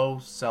of low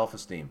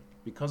self-esteem.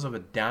 Because of a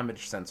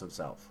damaged sense of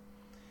self.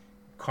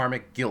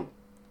 Karmic guilt.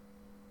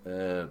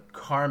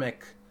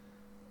 Karmic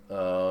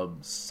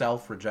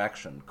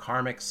self-rejection.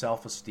 Karmic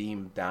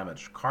self-esteem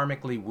damage.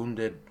 Karmically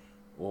wounded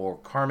or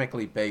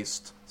karmically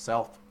based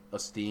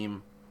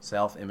self-esteem,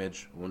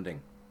 self-image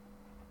wounding.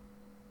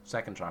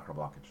 Second chakra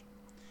blockage.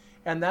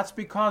 And that's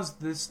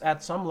because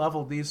at some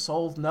level, these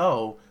souls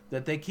know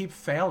that they keep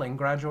failing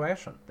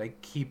graduation. They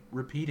keep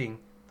repeating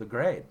the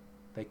grade.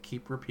 They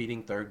keep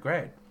repeating third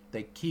grade.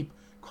 They keep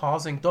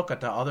causing dukkha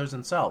to others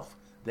and self.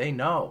 They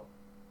know.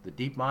 The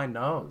deep mind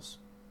knows.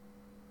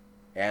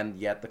 And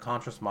yet the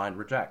conscious mind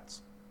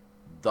rejects.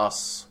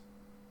 Thus,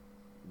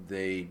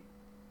 they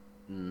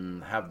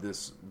have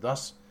this...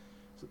 Thus,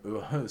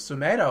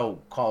 Sumedho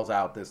calls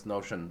out this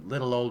notion,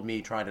 little old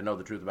me trying to know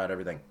the truth about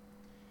everything.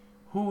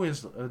 Who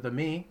is the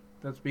me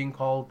that's being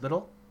called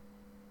little?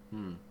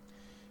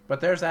 But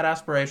there's that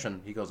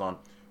aspiration, he goes on.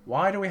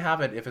 Why do we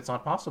have it if it's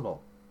not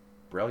possible?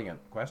 Brilliant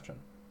question.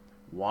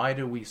 Why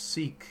do we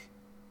seek?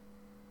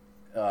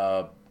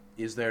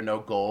 Is there no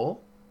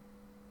goal?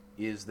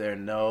 Is there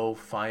no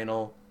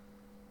final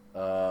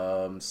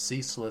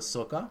ceaseless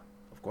sukha?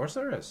 Of course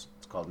there is.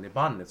 It's called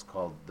Nibbana. It's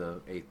called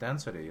the eighth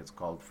density. It's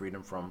called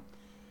freedom from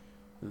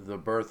the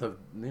birth of,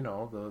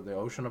 the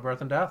ocean of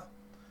birth and death.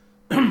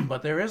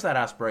 But there is that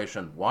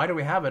aspiration. Why do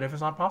we have it if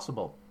it's not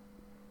possible?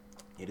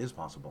 It is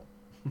possible.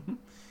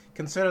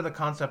 Consider the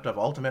concept of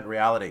ultimate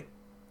reality.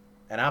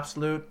 An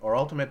absolute or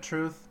ultimate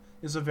truth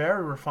is a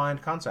very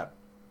refined concept.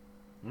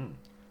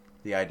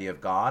 The idea of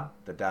God,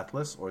 the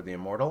deathless, or the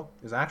immortal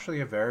is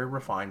actually a very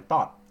refined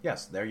thought.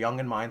 Yes, they're young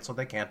in mind, so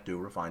they can't do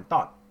refined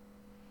thought.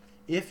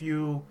 If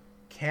you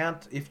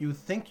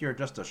think you're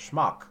just a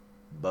schmuck,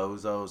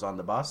 bozos on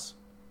the bus,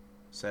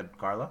 said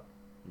Carla.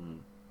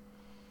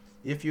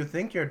 If you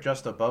think you're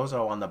just a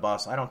bozo on the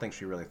bus, I don't think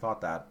she really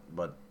thought that,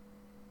 but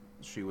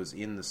she was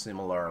in the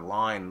similar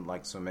line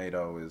like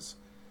Sumedho is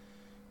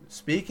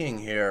speaking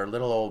here,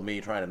 little old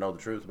me trying to know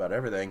the truth about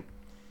everything.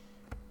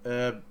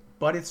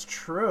 But it's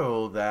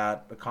true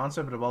that the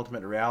concept of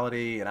ultimate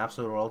reality and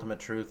absolute or ultimate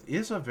truth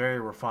is a very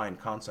refined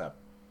concept,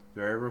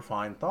 very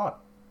refined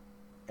thought,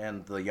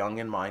 and the young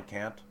in mind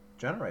can't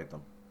generate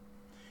them.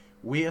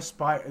 We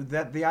aspire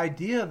that the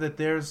idea that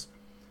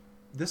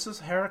this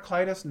is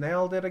Heraclitus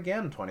nailed it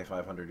again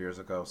 2,500 years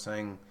ago,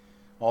 saying,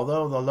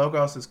 although the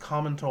logos is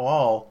common to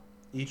all,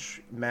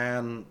 each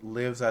man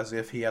lives as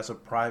if he has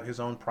his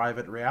own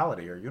private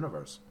reality or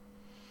universe.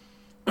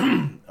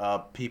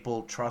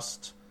 People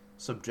trust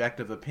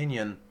subjective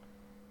opinion.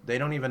 They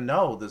don't even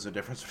know there's a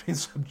difference between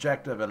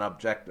subjective and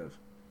objective.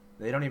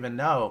 They don't even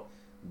know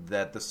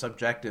that the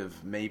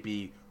subjective may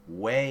be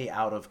way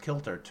out of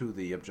kilter to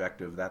the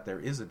objective, that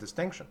there is a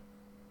distinction.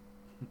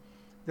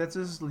 That's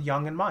as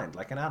young in mind,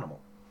 like an animal,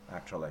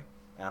 actually.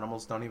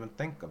 Animals don't even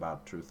think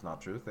about truth,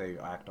 not truth. They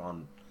act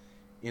on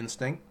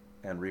instinct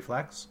and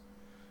reflex,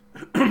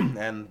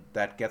 and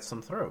that gets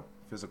them through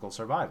physical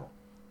survival.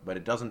 But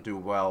it doesn't do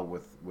well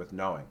with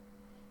knowing.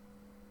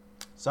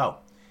 So,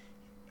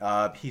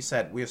 he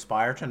said, we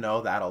aspire to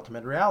know that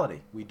ultimate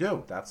reality. We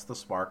do. That's the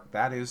spark.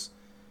 That is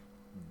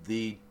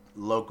the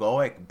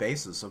logoic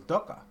basis of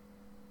dukkha.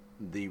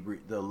 The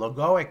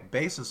logoic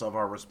basis of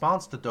our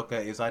response to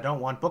dukkha is, I don't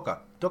want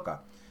dukkha.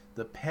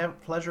 The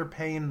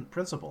pleasure-pain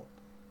principle.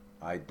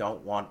 I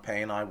don't want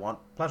pain, I want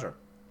pleasure.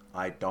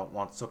 I don't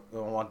want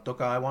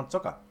dukkha, I want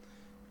sukha.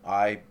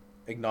 I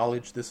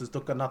acknowledge this is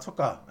dukkha, not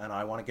sukha, and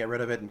I want to get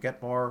rid of it and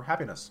get more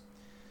happiness.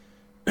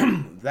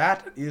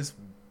 That is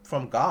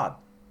from God.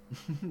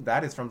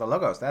 That is from the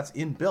logos. That's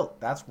inbuilt.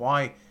 That's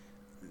why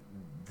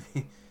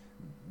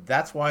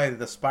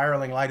the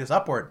spiraling light is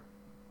upward.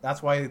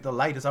 That's why the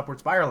light is upward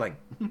spiraling.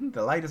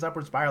 The light is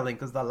upward spiraling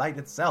because the light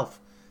itself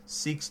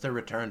seeks to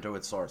return to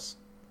its source,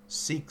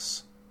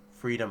 seeks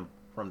freedom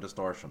from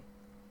distortion.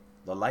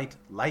 The light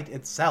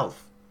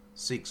itself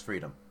seeks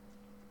freedom.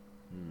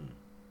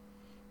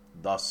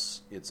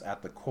 Thus, it's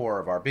at the core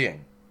of our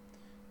being,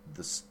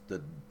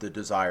 the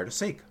desire to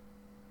seek.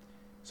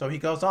 So he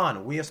goes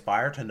on, we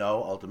aspire to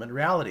know ultimate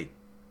reality.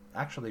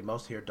 Actually,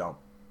 most here don't.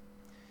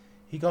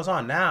 He goes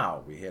on,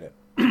 now we hit it.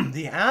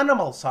 The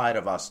animal side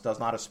of us does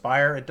not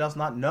aspire. It does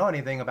not know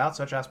anything about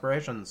such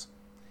aspirations.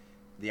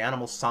 The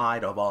animal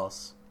side of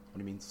us. What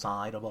do you mean,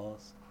 side of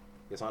us?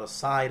 It's not a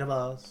side of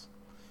us.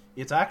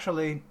 It's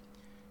actually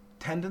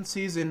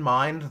tendencies in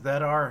mind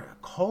that are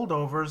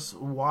holdovers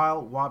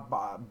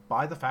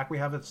by the fact we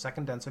have a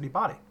second density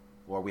body,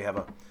 or we have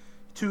a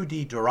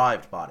 2D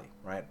derived body,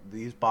 right?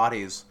 These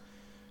bodies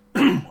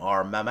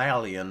are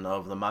mammalian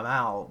of the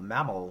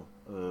mammal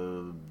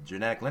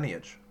genetic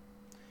lineage.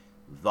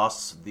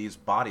 Thus, these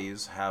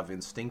bodies have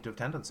instinctive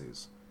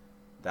tendencies.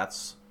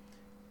 That's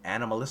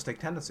animalistic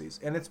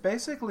tendencies. And it's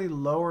basically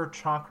lower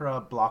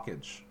chakra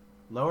blockage.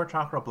 Lower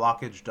chakra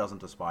blockage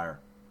doesn't aspire.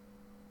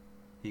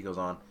 He goes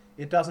on,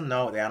 it doesn't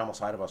know, the animal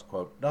side of us,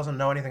 quote, doesn't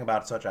know anything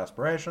about such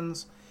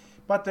aspirations,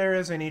 but there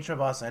is in each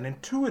of us an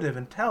intuitive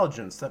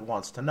intelligence that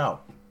wants to know.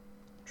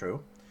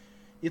 True.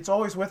 It's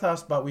always with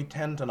us, but we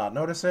tend to not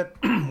notice it.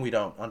 We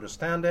don't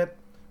understand it.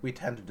 We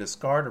tend to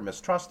discard or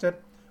mistrust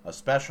it,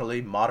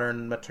 especially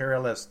modern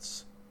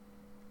materialists.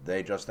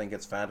 They just think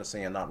it's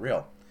fantasy and not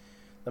real.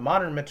 The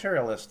modern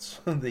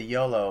materialists, the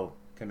YOLO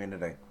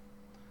community,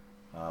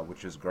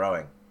 which is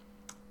growing,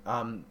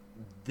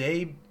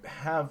 they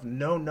have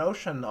no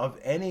notion of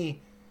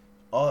any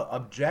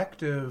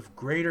objective,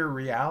 greater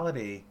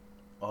reality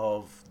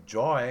of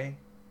joy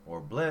or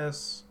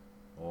bliss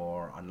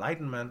or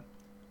enlightenment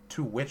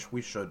to which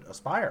we should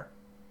aspire.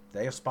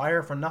 They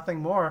aspire for nothing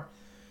more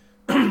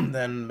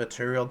than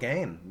material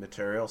gain,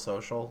 material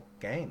social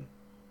gain,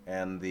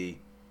 and the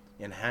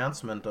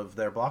enhancement of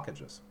their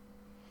blockages.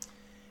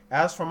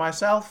 As for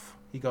myself,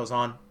 he goes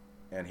on,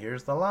 and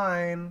here's the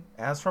line,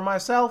 as for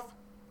myself,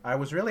 I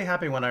was really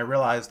happy when I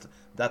realized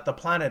that the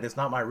planet is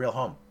not my real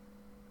home.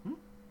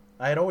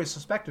 I had always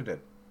suspected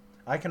it.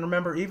 I can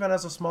remember even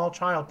as a small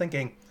child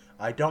thinking,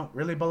 I don't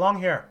really belong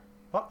here.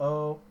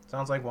 Uh-oh,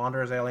 sounds like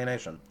wanderer's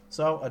alienation.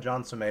 So, a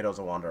John Sumato's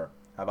a wanderer.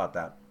 How about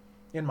that?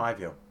 In my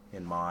view,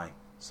 in my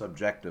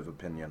subjective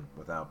opinion,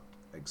 without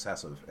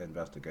excessive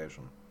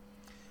investigation.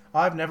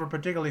 I've never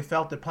particularly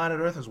felt that planet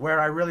Earth is where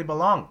I really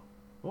belong.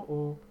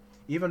 Uh-oh.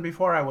 Even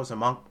before I was a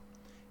monk,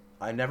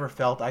 I never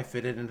felt I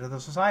fitted into the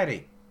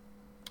society.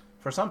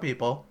 For some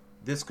people,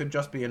 this could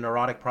just be a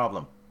neurotic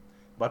problem.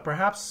 But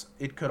perhaps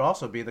it could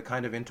also be the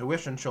kind of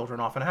intuition children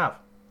often have.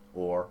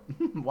 Or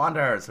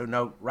wanderers who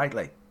know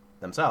rightly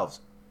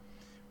themselves.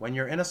 When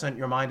you're innocent,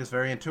 your mind is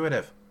very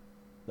intuitive.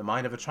 The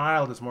mind of a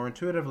child is more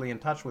intuitively in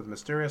touch with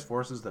mysterious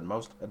forces than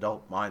most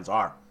adult minds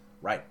are.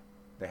 Right.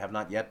 They have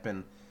not yet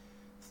been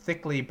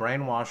thickly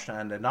brainwashed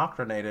and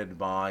indoctrinated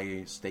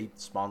by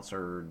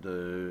state-sponsored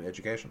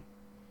education.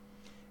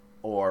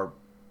 Or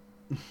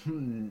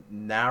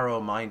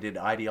narrow-minded,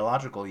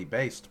 ideologically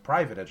based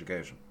private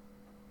education.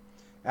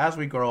 As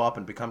we grow up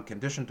and become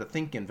conditioned to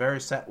think in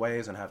very set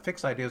ways and have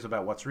fixed ideas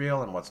about what's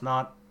real and what's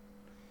not,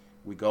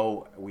 we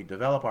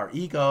develop our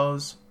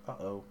egos.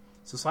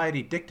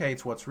 Society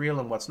dictates what's real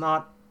and what's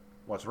not,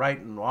 what's right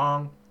and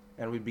wrong,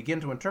 and we begin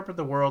to interpret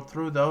the world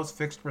through those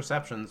fixed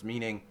perceptions,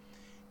 meaning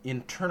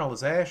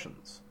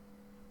internalizations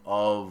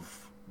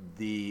of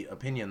the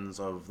opinions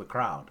of the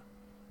crowd.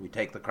 We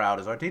take the crowd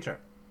as our teacher.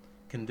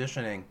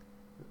 Conditioning,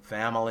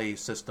 family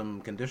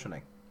system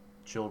conditioning.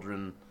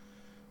 Children,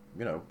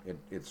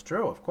 it's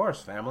true, of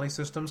course. Family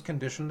systems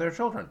condition their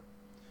children.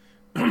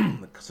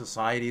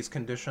 Societies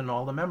condition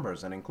all the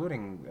members, and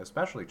including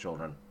especially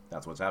children.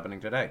 That's what's happening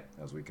today,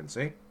 as we can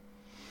see.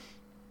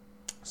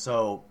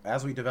 So,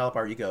 as we develop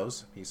our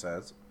egos, he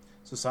says,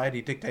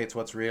 society dictates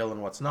what's real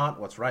and what's not,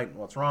 what's right and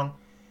what's wrong.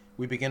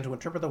 We begin to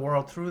interpret the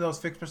world through those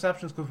fixed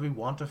perceptions because we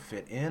want to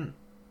fit in.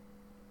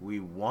 We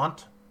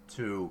want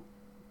to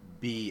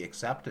be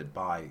accepted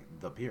by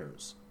the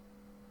peers.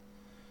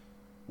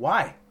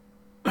 Why?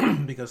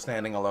 Because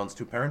standing alone is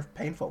too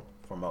painful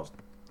for most.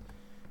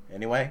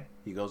 Anyway,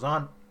 he goes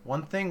on,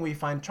 one thing we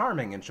find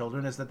charming in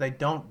children is that they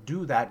don't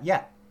do that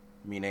yet,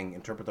 meaning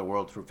interpret the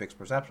world through fixed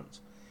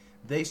perceptions.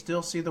 They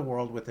still see the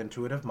world with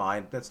intuitive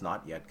mind that's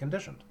not yet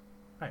conditioned.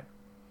 Right.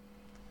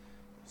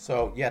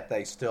 So, yet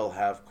they still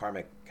have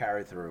karmic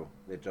carry-through.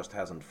 It just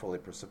hasn't fully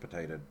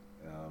precipitated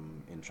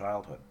in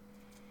childhood.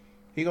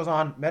 He goes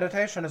on,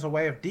 meditation is a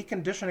way of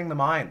deconditioning the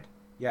mind,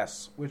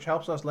 yes, which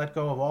helps us let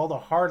go of all the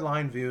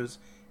hardline views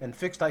and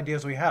fixed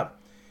ideas we have.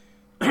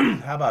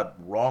 How about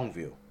wrong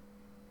view?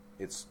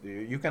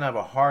 You can have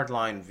a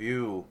hardline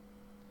view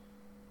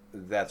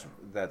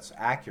that's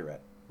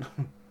accurate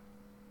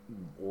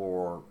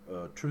or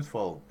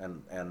truthful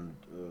and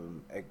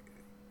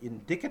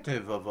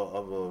indicative of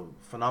a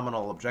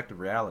phenomenal objective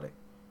reality,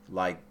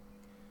 like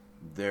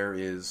there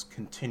is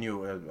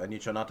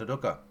anicca anatta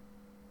dukkha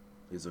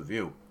is a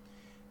view.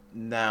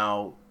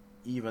 Now,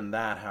 even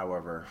that,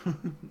 however,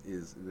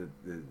 is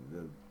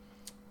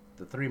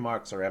the three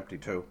marks are empty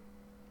too,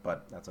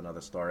 but that's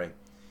another story.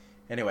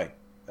 Anyway,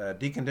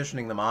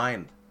 deconditioning the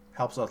mind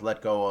helps us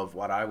let go of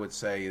what I would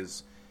say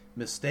is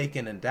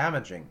mistaken and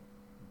damaging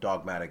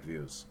dogmatic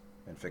views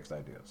and fixed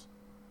ideas.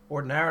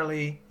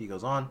 Ordinarily, he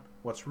goes on,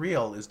 what's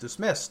real is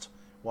dismissed,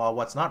 while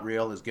what's not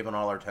real is given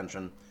all our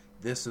attention.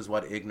 This is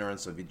what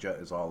ignorance of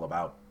Vijja is all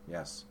about,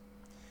 yes.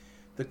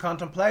 The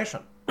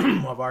contemplation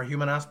of our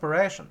human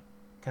aspiration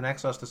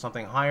connects us to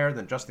something higher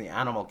than just the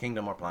animal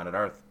kingdom or planet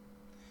Earth.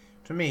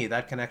 To me,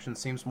 that connection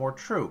seems more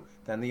true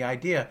than the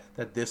idea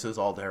that this is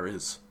all there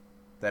is,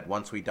 that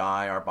once we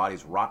die, our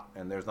bodies rot,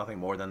 and there's nothing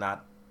more than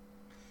that.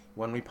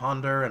 When we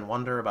ponder and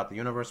wonder about the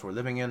universe we're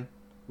living in,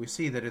 we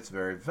see that it's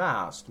very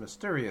vast,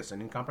 mysterious,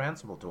 and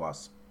incomprehensible to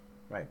us.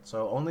 Right,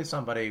 so only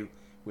somebody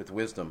with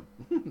wisdom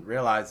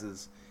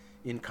realizes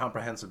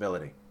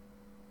incomprehensibility.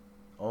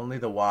 Only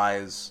the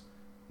wise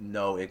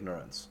know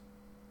ignorance.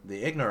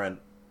 The ignorant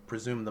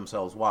presume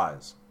themselves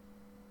wise.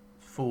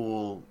 The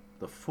fool,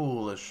 le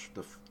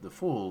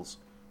fou,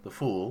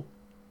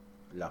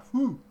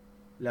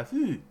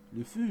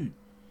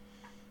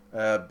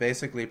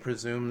 basically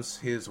presumes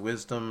his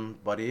wisdom,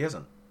 but he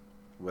isn't,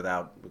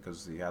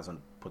 because he hasn't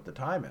put the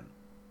time in.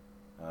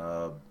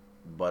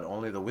 But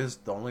only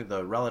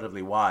the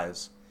relatively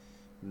wise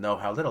know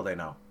how little they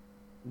know.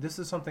 This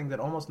is something that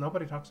almost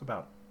nobody talks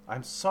about.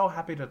 I'm so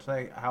happy to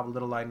say how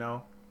little I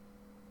know.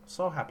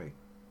 So happy.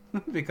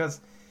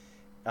 Because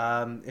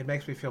it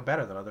makes me feel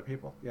better than other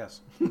people.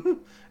 Yes.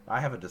 I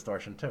have a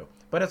distortion too.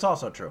 But it's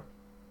also true.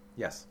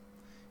 Yes.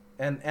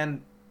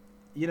 And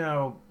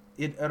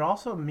it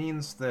also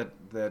means that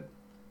the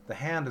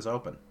hand is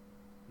open,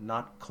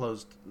 not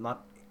closed,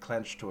 not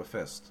clenched to a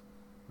fist.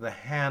 the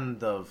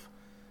hand of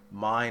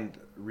mind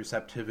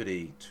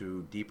receptivity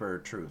to deeper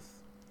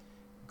truth,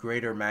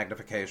 greater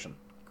magnification,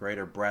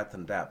 greater breadth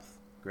and depth,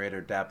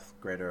 greater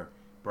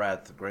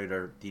breadth,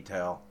 greater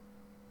detail,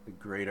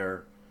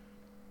 greater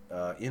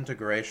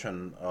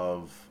integration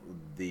of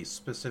the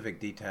specific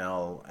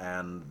detail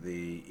and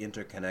the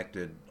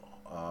interconnected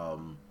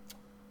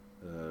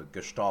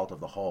gestalt of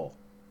the whole,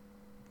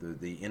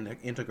 the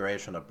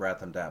integration of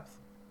breadth and depth,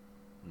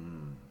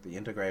 the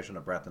integration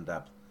of breadth and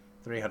depth,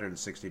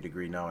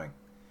 360-degree knowing,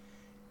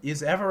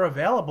 is ever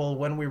available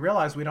when we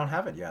realize we don't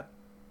have it yet.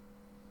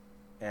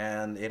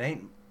 And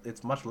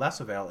it's much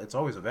less available. It's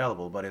always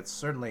available, but it's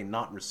certainly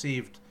not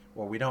received,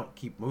 or we don't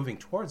keep moving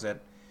towards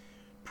it,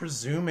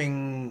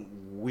 presuming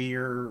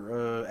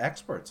we're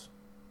experts.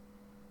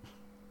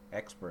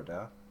 Expert,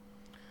 huh?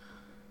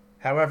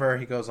 However,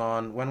 he goes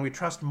on, when we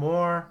trust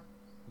more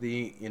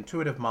the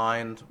intuitive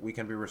mind, we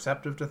can be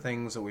receptive to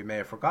things that we may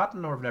have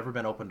forgotten or have never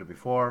been open to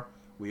before.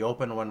 We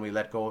open when we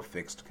let go of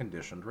fixed,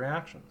 conditioned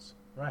reactions.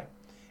 Right.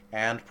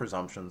 And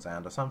presumptions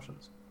and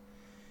assumptions.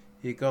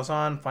 He goes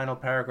on, final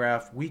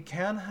paragraph, we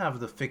can have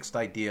the fixed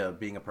idea of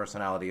being a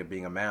personality, of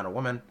being a man or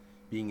woman,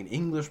 being an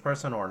English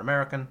person or an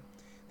American.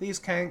 These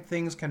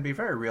things can be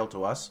very real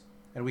to us,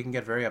 and we can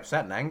get very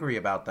upset and angry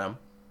about them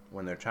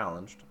when they're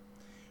challenged.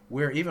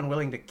 We're even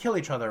willing to kill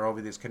each other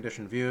over these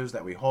conditioned views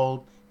that we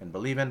hold and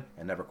believe in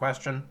and never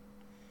question.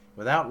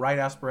 Without right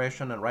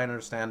aspiration and right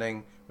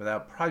understanding,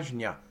 without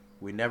prajna,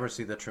 we never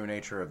see the true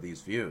nature of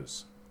these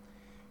views.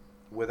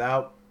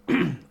 Without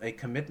a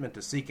commitment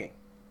to seeking.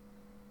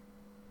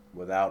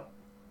 Without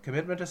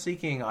commitment to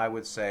seeking, I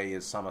would say,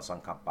 is Samma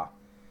Sankappa.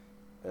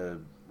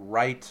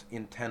 Right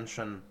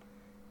intention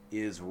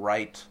is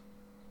right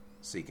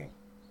seeking,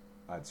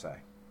 I'd say.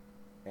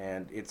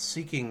 And it's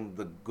seeking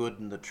the good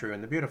and the true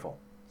and the beautiful.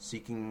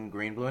 Seeking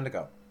green, blue,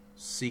 indigo.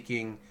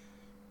 Seeking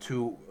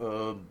to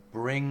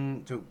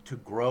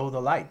grow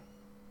the light.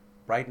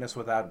 Brightness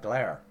without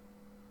glare,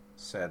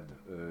 said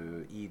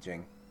I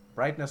Ching.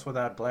 Brightness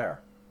without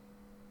glare.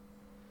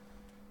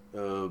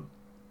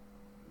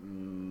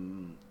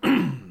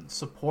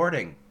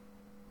 Supporting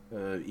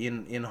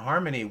in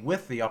harmony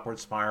with the upward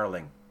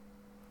spiraling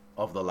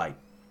of the light.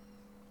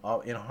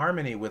 In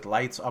harmony with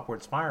light's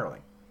upward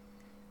spiraling.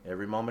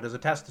 Every moment is a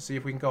test to see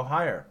if we can go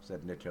higher,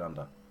 said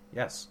Nityananda.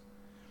 Yes.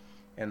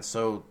 And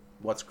so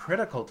what's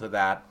critical to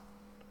that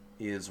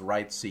is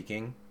right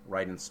seeking,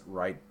 right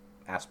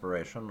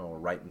aspiration or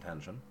right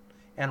intention,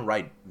 and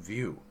right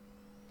view.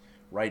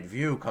 Right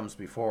view comes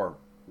before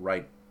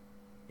right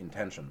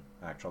intention,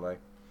 actually,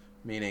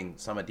 meaning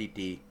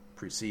samaditi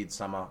precedes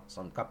Samma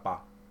Sankappa,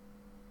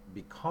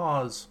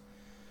 because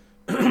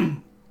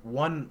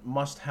one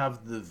must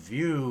have the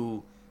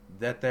view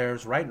that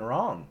there's right and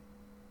wrong,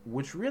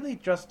 which really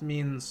just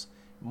means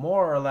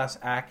more or less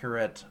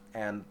accurate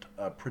and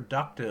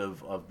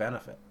productive of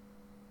benefit.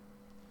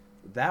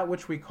 That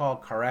which we call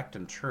correct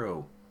and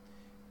true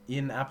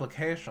in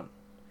application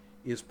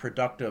is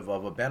productive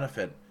of a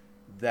benefit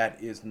that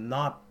is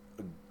not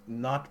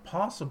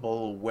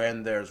possible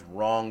when there's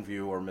wrong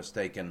view or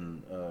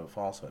mistaken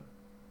falsehood.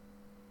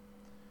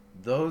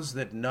 Those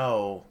that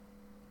know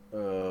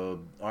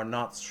are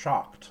not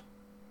shocked.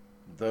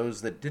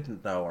 Those that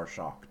didn't know are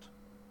shocked.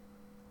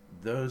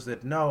 Those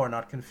that know are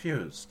not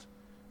confused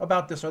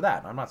about this or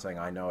that. I'm not saying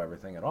I know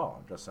everything at all.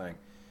 I'm just saying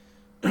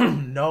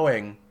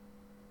knowing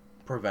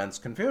prevents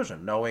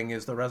confusion. Knowing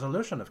is the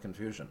resolution of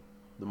confusion.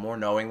 The more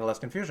knowing, the less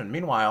confusion.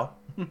 Meanwhile,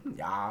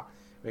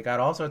 we got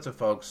all sorts of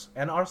folks,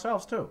 and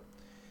ourselves too,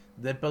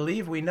 that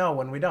believe we know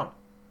when we don't.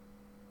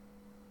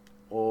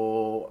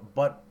 Oh,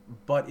 but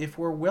if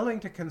we're willing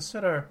to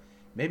consider,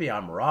 maybe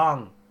I'm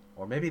wrong,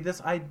 or maybe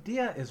this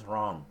idea is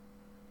wrong.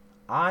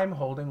 I'm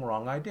holding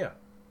wrong idea.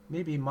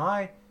 Maybe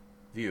my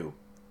view.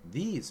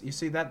 These, you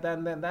see,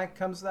 that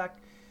comes that.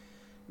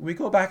 We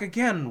go back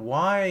again.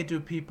 Why do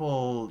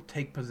people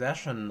take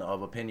possession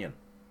of opinion?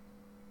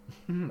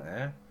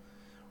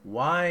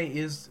 Why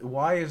is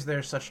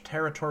there such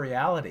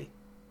territoriality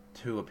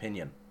to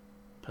opinion?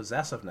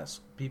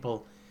 Possessiveness.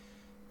 People,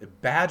 a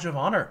badge of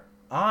honor.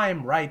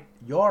 I'm right,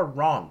 you're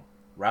wrong.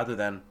 Rather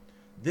than,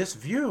 this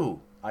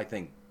view, I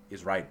think,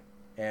 is right.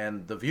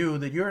 And the view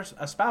that you're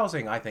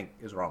espousing, I think,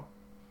 is wrong.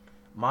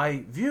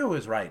 My view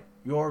is right.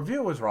 Your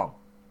view is wrong.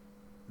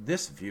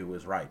 This view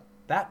is right.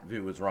 That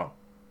view is wrong.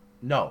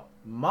 No,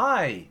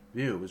 my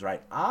view is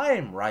right.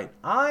 I'm right.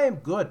 I'm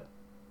good.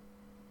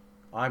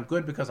 I'm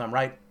good because I'm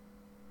right.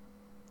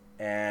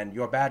 And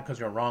you're bad because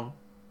you're wrong.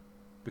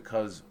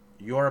 Because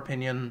your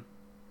opinion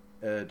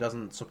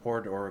doesn't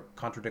support or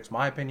contradicts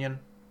my opinion.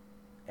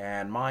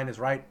 And mine is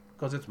right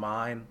because it's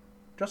mine.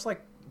 Just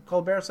like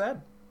Colbert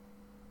said.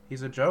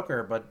 He's a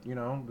joker, but, you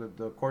know,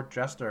 the court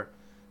jester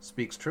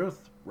speaks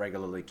truth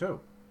regularly, too.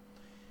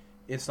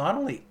 It's not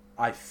only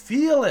I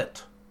feel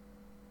it,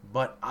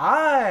 but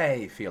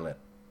I feel it.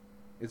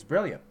 It's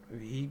brilliant.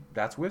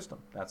 That's wisdom.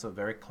 That's a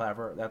very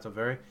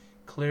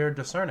clear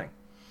discerning.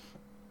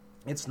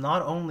 It's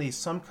not only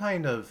some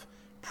kind of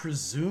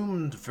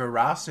presumed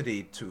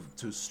veracity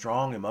to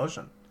strong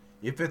emotion.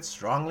 If it's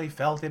strongly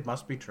felt, it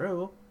must be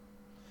true.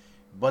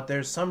 but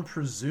there's some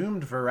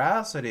presumed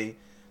veracity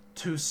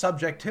to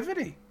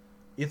subjectivity.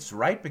 It's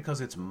right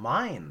because it's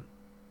mine.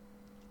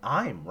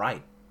 I'm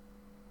right.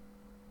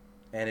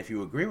 And if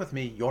you agree with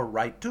me, you're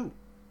right too.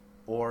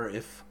 Or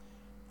if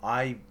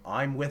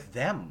I'm with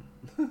them,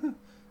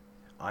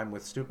 I'm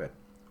with stupid.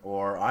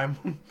 Or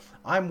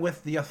I'm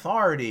with the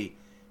authority,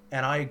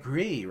 and I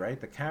agree, right?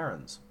 The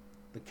Karens.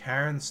 The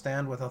Karens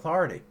stand with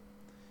authority.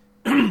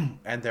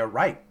 And they're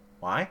right.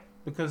 Why?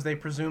 Because they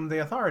presume the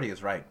authority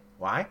is right.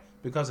 Why?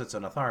 Because it's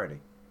an authority.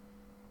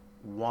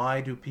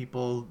 Why do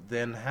people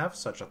then have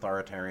such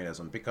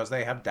authoritarianism? Because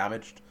they have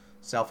damaged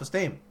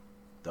self-esteem.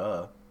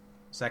 Duh.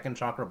 Second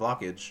chakra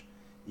blockage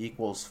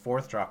equals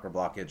fourth chakra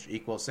blockage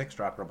equals sixth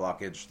chakra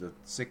blockage. The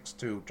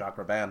 6-2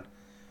 chakra band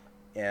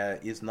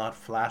is not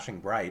flashing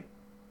bright.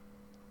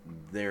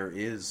 There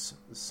is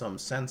some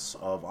sense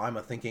of I'm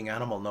a thinking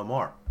animal no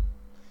more.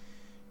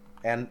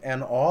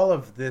 And all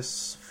of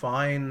this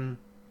fine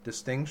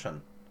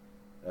distinction,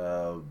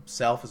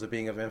 self as a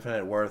being of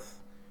infinite worth,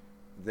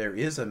 there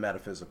is a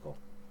metaphysical.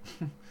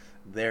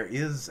 There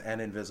is an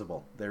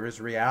invisible. There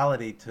is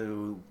reality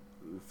to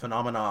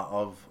phenomena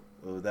of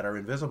that are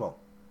invisible.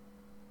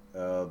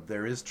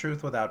 There is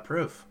truth without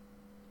proof.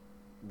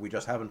 We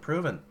just haven't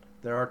proven.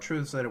 There are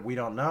truths that we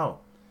don't know.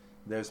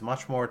 There's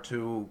much more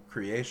to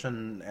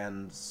creation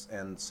and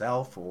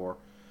self or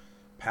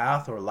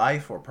path or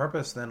life or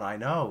purpose than I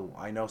know.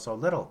 I know so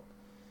little.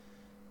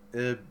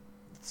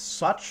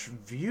 Such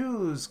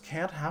views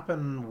can't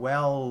happen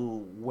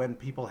well when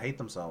people hate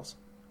themselves.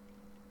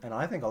 And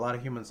I think a lot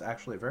of humans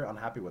actually are very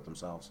unhappy with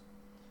themselves.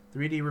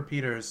 3D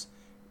repeaters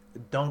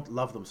don't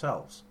love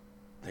themselves.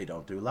 They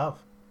don't do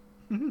love.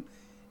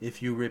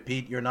 If you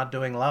repeat, you're not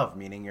doing love,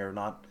 meaning you're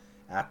not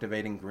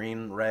activating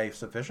green ray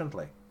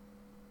sufficiently.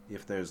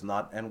 If there's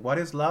not... And what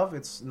is love?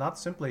 It's not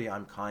simply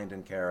I'm kind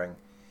and caring.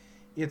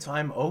 It's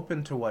I'm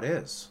open to what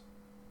is.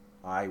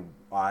 I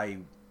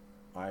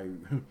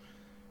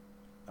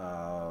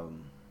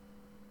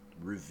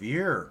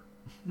revere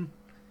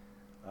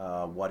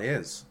what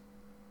is,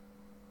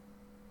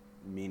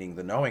 meaning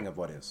the knowing of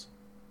what is.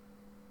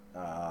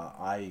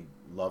 I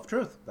love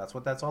truth. That's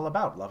what that's all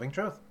about, loving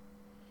truth.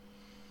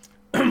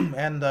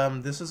 And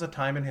this is a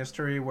time in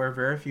history where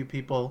very few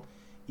people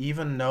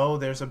even know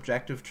there's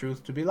objective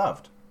truth to be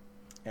loved.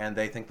 And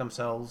they think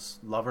themselves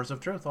lovers of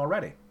truth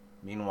already.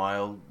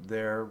 Meanwhile,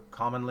 they're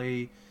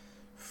commonly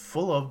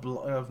full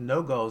of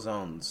no-go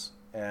zones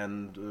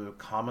and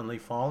commonly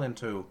fall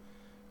into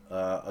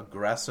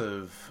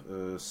aggressive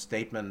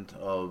statement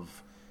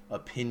of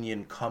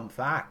opinion come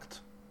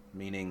fact,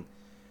 meaning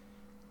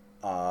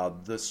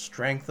the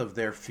strength of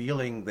their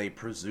feeling they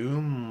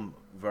presume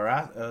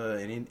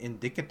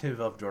indicative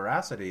of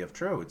veracity, of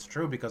true. It's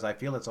true because I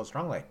feel it so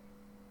strongly.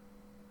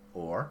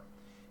 Or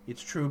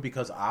it's true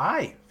because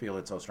I feel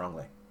it so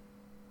strongly.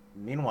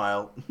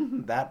 Meanwhile,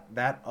 that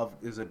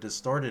is a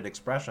distorted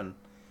expression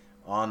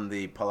on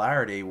the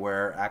polarity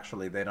where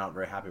actually they're not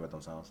very happy with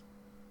themselves.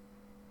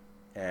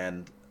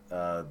 And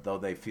though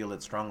they feel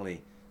it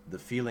strongly, the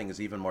feeling is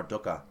even more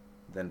dukkha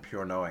than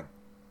pure knowing.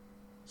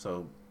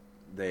 So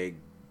they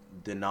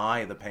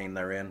deny the pain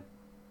they're in.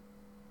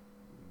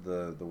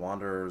 The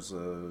wanderers,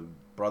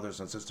 brothers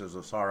and sisters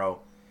of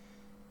sorrow,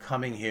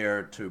 coming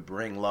here to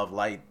bring love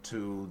light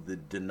to the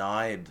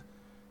denied,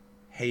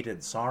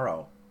 hated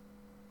sorrow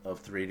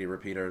of 3D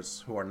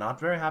repeaters who are not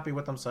very happy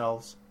with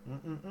themselves.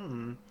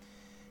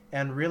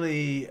 And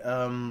really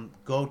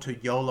go to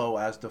YOLO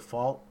as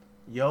default.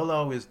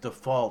 YOLO is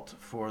default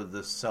for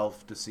the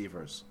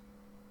self-deceivers.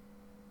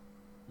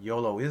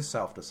 YOLO is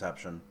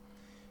self-deception.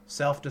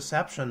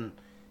 Self-deception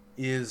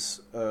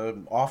is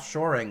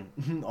offshoring,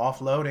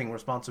 offloading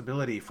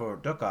responsibility for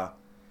dukkha,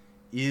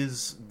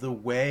 is the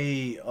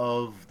way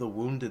of the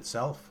wounded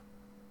self.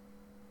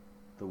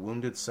 The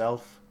wounded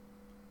self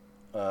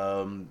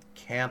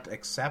can't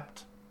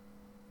accept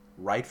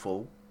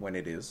rightful, when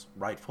it is,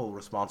 rightful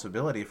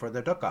responsibility for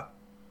their dukkha,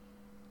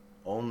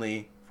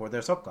 only for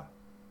their sukha.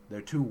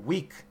 They're too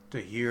weak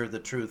to hear the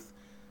truth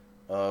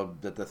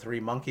that the three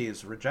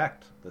monkeys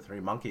reject. The three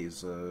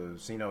monkeys,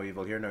 see no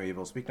evil, hear no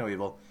evil, speak no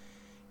evil.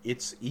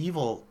 It's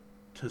evil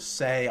to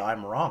say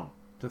I'm wrong,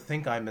 to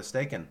think I'm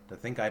mistaken, to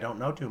think I don't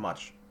know too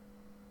much,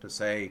 to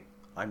say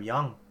I'm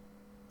young,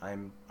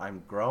 I'm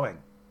growing.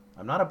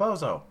 I'm not a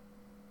bozo,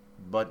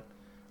 but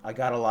I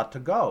got a lot to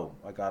go.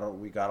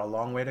 We got a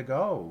long way to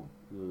go.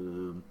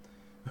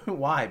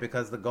 Why?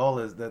 Because the goal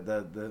is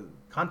the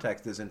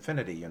context is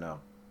infinity, you know.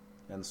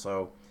 And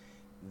so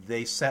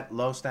they set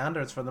low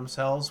standards for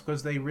themselves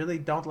because they really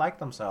don't like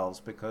themselves,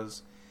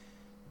 because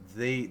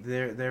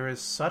there is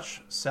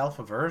such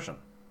self-aversion.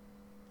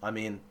 I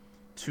mean,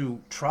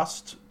 to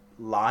trust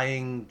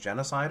lying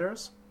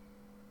genociders,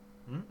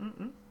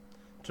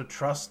 to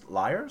trust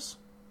liars,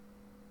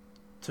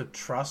 to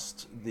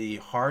trust the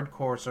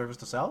hardcore service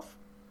to self,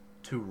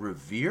 to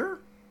revere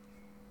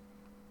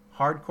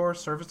hardcore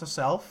service to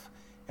self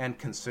and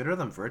consider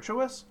them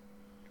virtuous.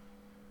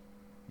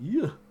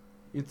 Yeah,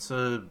 it's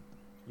a,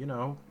 you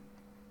know,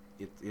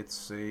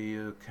 it's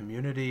a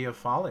community of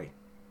folly,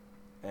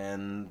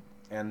 and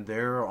and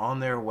they're on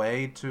their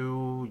way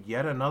to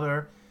yet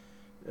another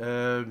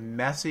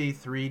messy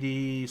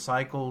 3D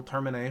cycle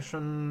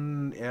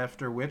termination,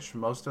 after which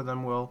most of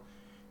them will,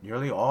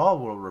 nearly all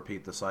will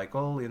repeat the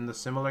cycle in the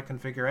similar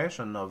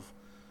configuration of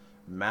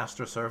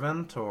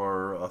master-servant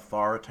or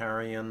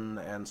authoritarian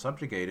and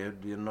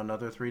subjugated in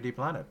another 3D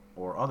planet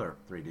or other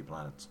 3D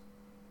planets.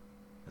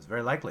 It's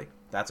very likely.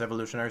 That's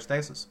evolutionary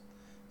stasis.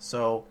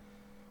 So,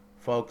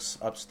 folks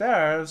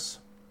upstairs,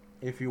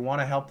 if you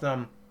want to help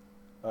them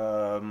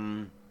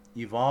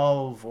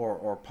evolve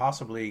or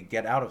possibly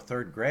get out of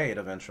third grade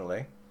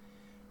eventually,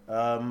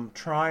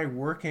 try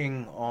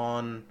working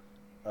on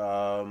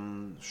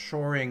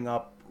shoring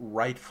up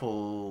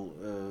rightful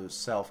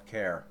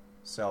self-care,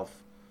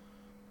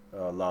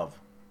 self-love.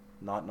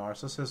 Not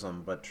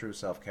narcissism, but true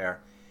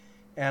self-care.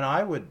 And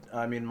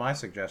my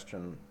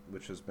suggestion,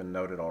 which has been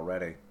noted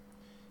already,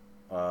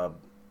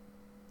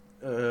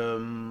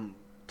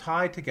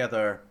 tie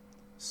together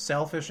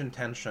selfish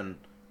intention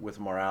with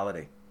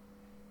morality.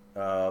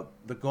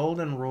 The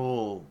golden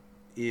rule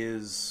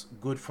is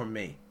good for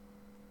me.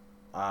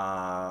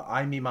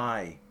 I,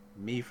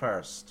 me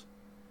first.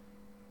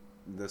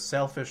 The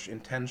selfish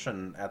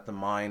intention at the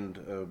mind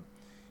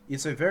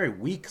is a very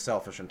weak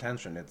selfish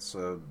intention. It's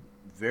a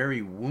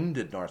very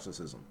wounded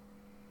narcissism.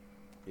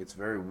 It's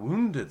very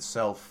wounded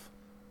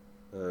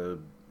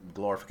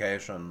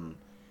self-glorification.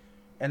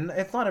 And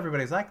it's not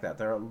everybody's like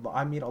that.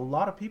 I meet a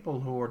lot of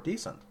people who are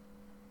decent.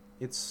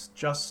 It's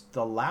just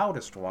the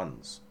loudest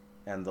ones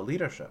and the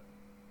leadership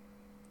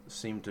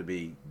seem to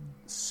be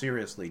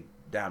seriously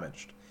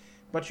damaged.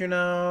 But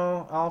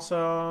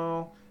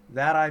also,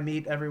 that I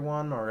meet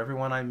everyone, or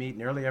everyone I meet,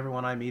 nearly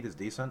everyone I meet is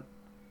decent.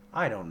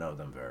 I don't know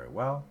them very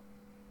well.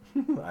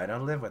 I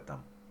don't live with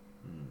them.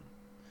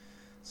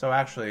 So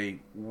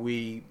actually,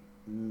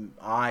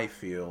 I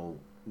feel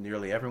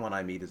nearly everyone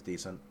I meet is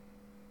decent,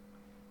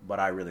 but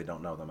I really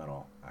don't know them at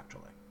all,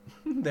 actually.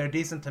 They're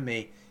decent to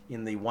me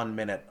in the 1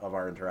 minute of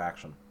our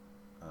interaction.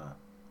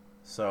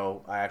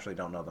 So I actually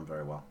don't know them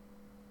very well.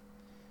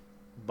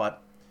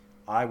 But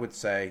I would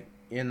say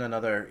in the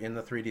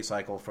 3D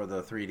cycle, for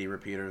the 3D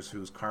repeaters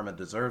whose karma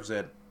deserves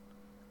it,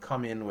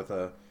 come in with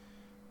a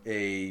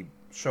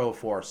show of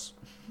force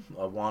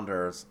of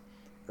wanderers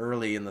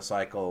early in the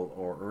cycle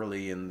or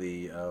early in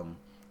the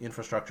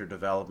infrastructure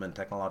development,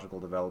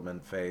 technological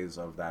development phase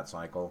of that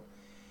cycle,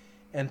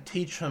 and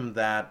teach them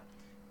that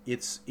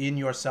it's in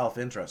your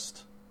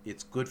self-interest.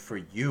 It's good for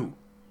you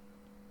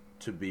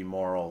to be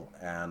moral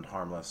and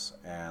harmless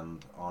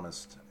and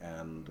honest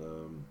and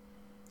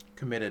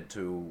committed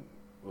to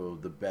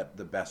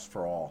the best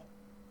for all.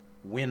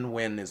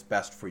 Win-win is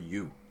best for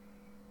you,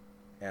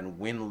 and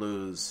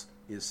win-lose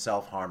is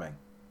self-harming,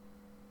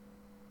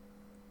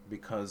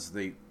 because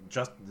the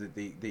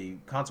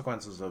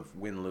consequences of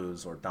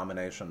win-lose or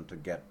domination to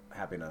get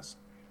happiness,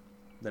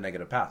 the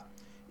negative path,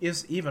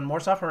 is even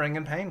more suffering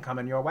and pain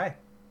coming your way.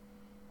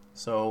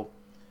 So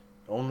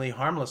only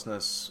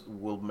harmlessness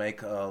will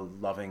make a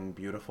loving,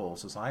 beautiful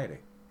society,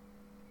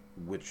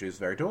 which is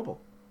very doable,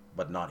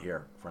 but not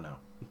here for now.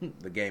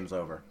 The game's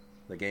over.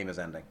 The game is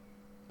ending.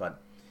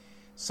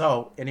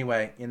 So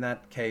anyway, in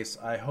that case,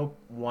 I hope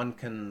one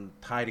can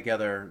tie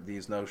together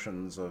these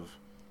notions of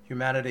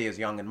humanity as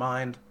young in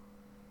mind,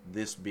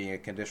 this being a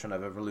condition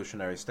of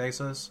evolutionary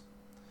stasis,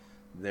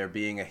 there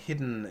being a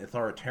hidden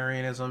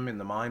authoritarianism in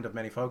the mind of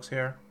many folks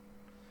here,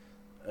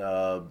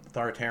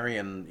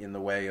 authoritarian in the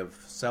way of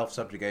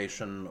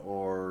self-subjugation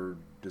or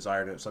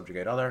desire to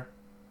subjugate other,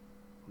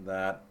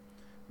 that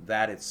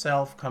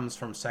itself comes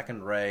from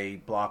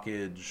second-ray,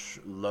 blockage,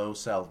 low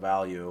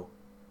self-value,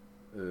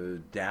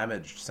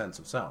 damaged sense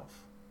of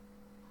self,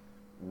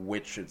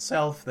 which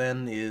itself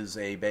then is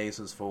a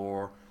basis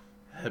for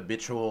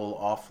habitual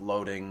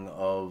offloading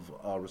of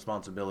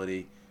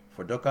responsibility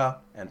for dukkha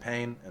and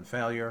pain and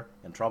failure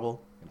and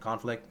trouble and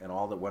conflict and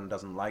all that one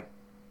doesn't like.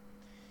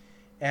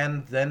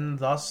 And then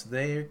thus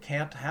they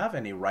can't have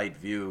any right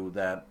view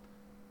that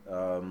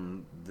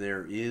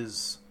there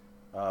is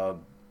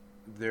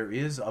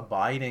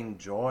abiding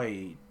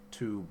joy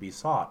to be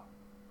sought.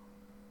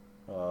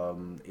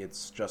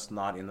 It's just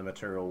not in the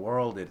material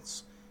world.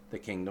 It's the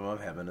kingdom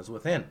of heaven is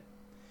within.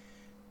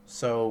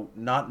 So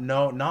not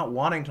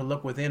wanting to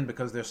look within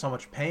because there's so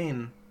much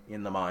pain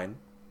in the mind,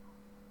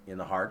 in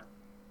the heart,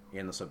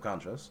 in the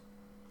subconscious,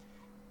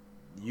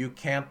 you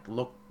can't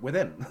look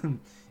within.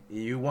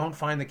 You won't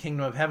find the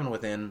kingdom of heaven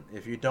within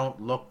if you don't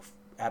look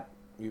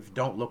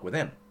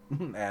within.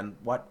 And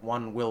what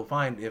one will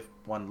find if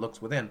one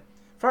looks within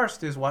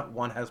first is what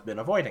one has been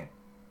avoiding,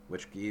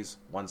 which is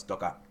one's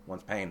dukkha,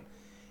 one's pain,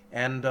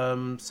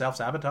 and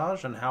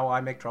self-sabotage, and how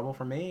I make trouble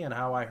for me, and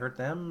how I hurt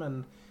them,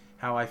 and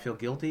how I feel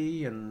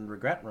guilty and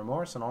regret and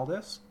remorse and all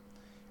this.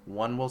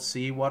 One will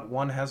see what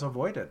one has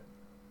avoided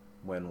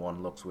when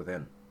one looks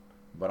within.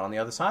 But on the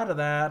other side of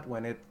that,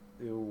 when it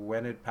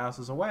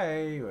passes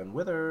away and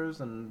withers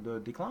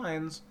and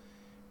declines,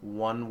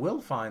 one will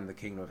find the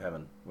kingdom of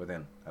heaven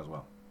within as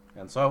well.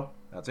 And so,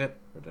 that's it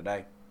for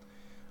today.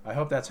 I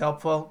hope that's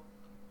helpful.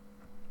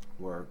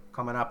 We're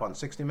coming up on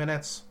 60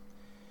 minutes.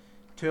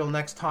 till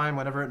next time,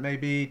 whenever it may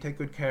be, take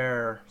good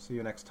care. See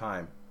you next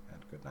time, and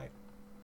good night.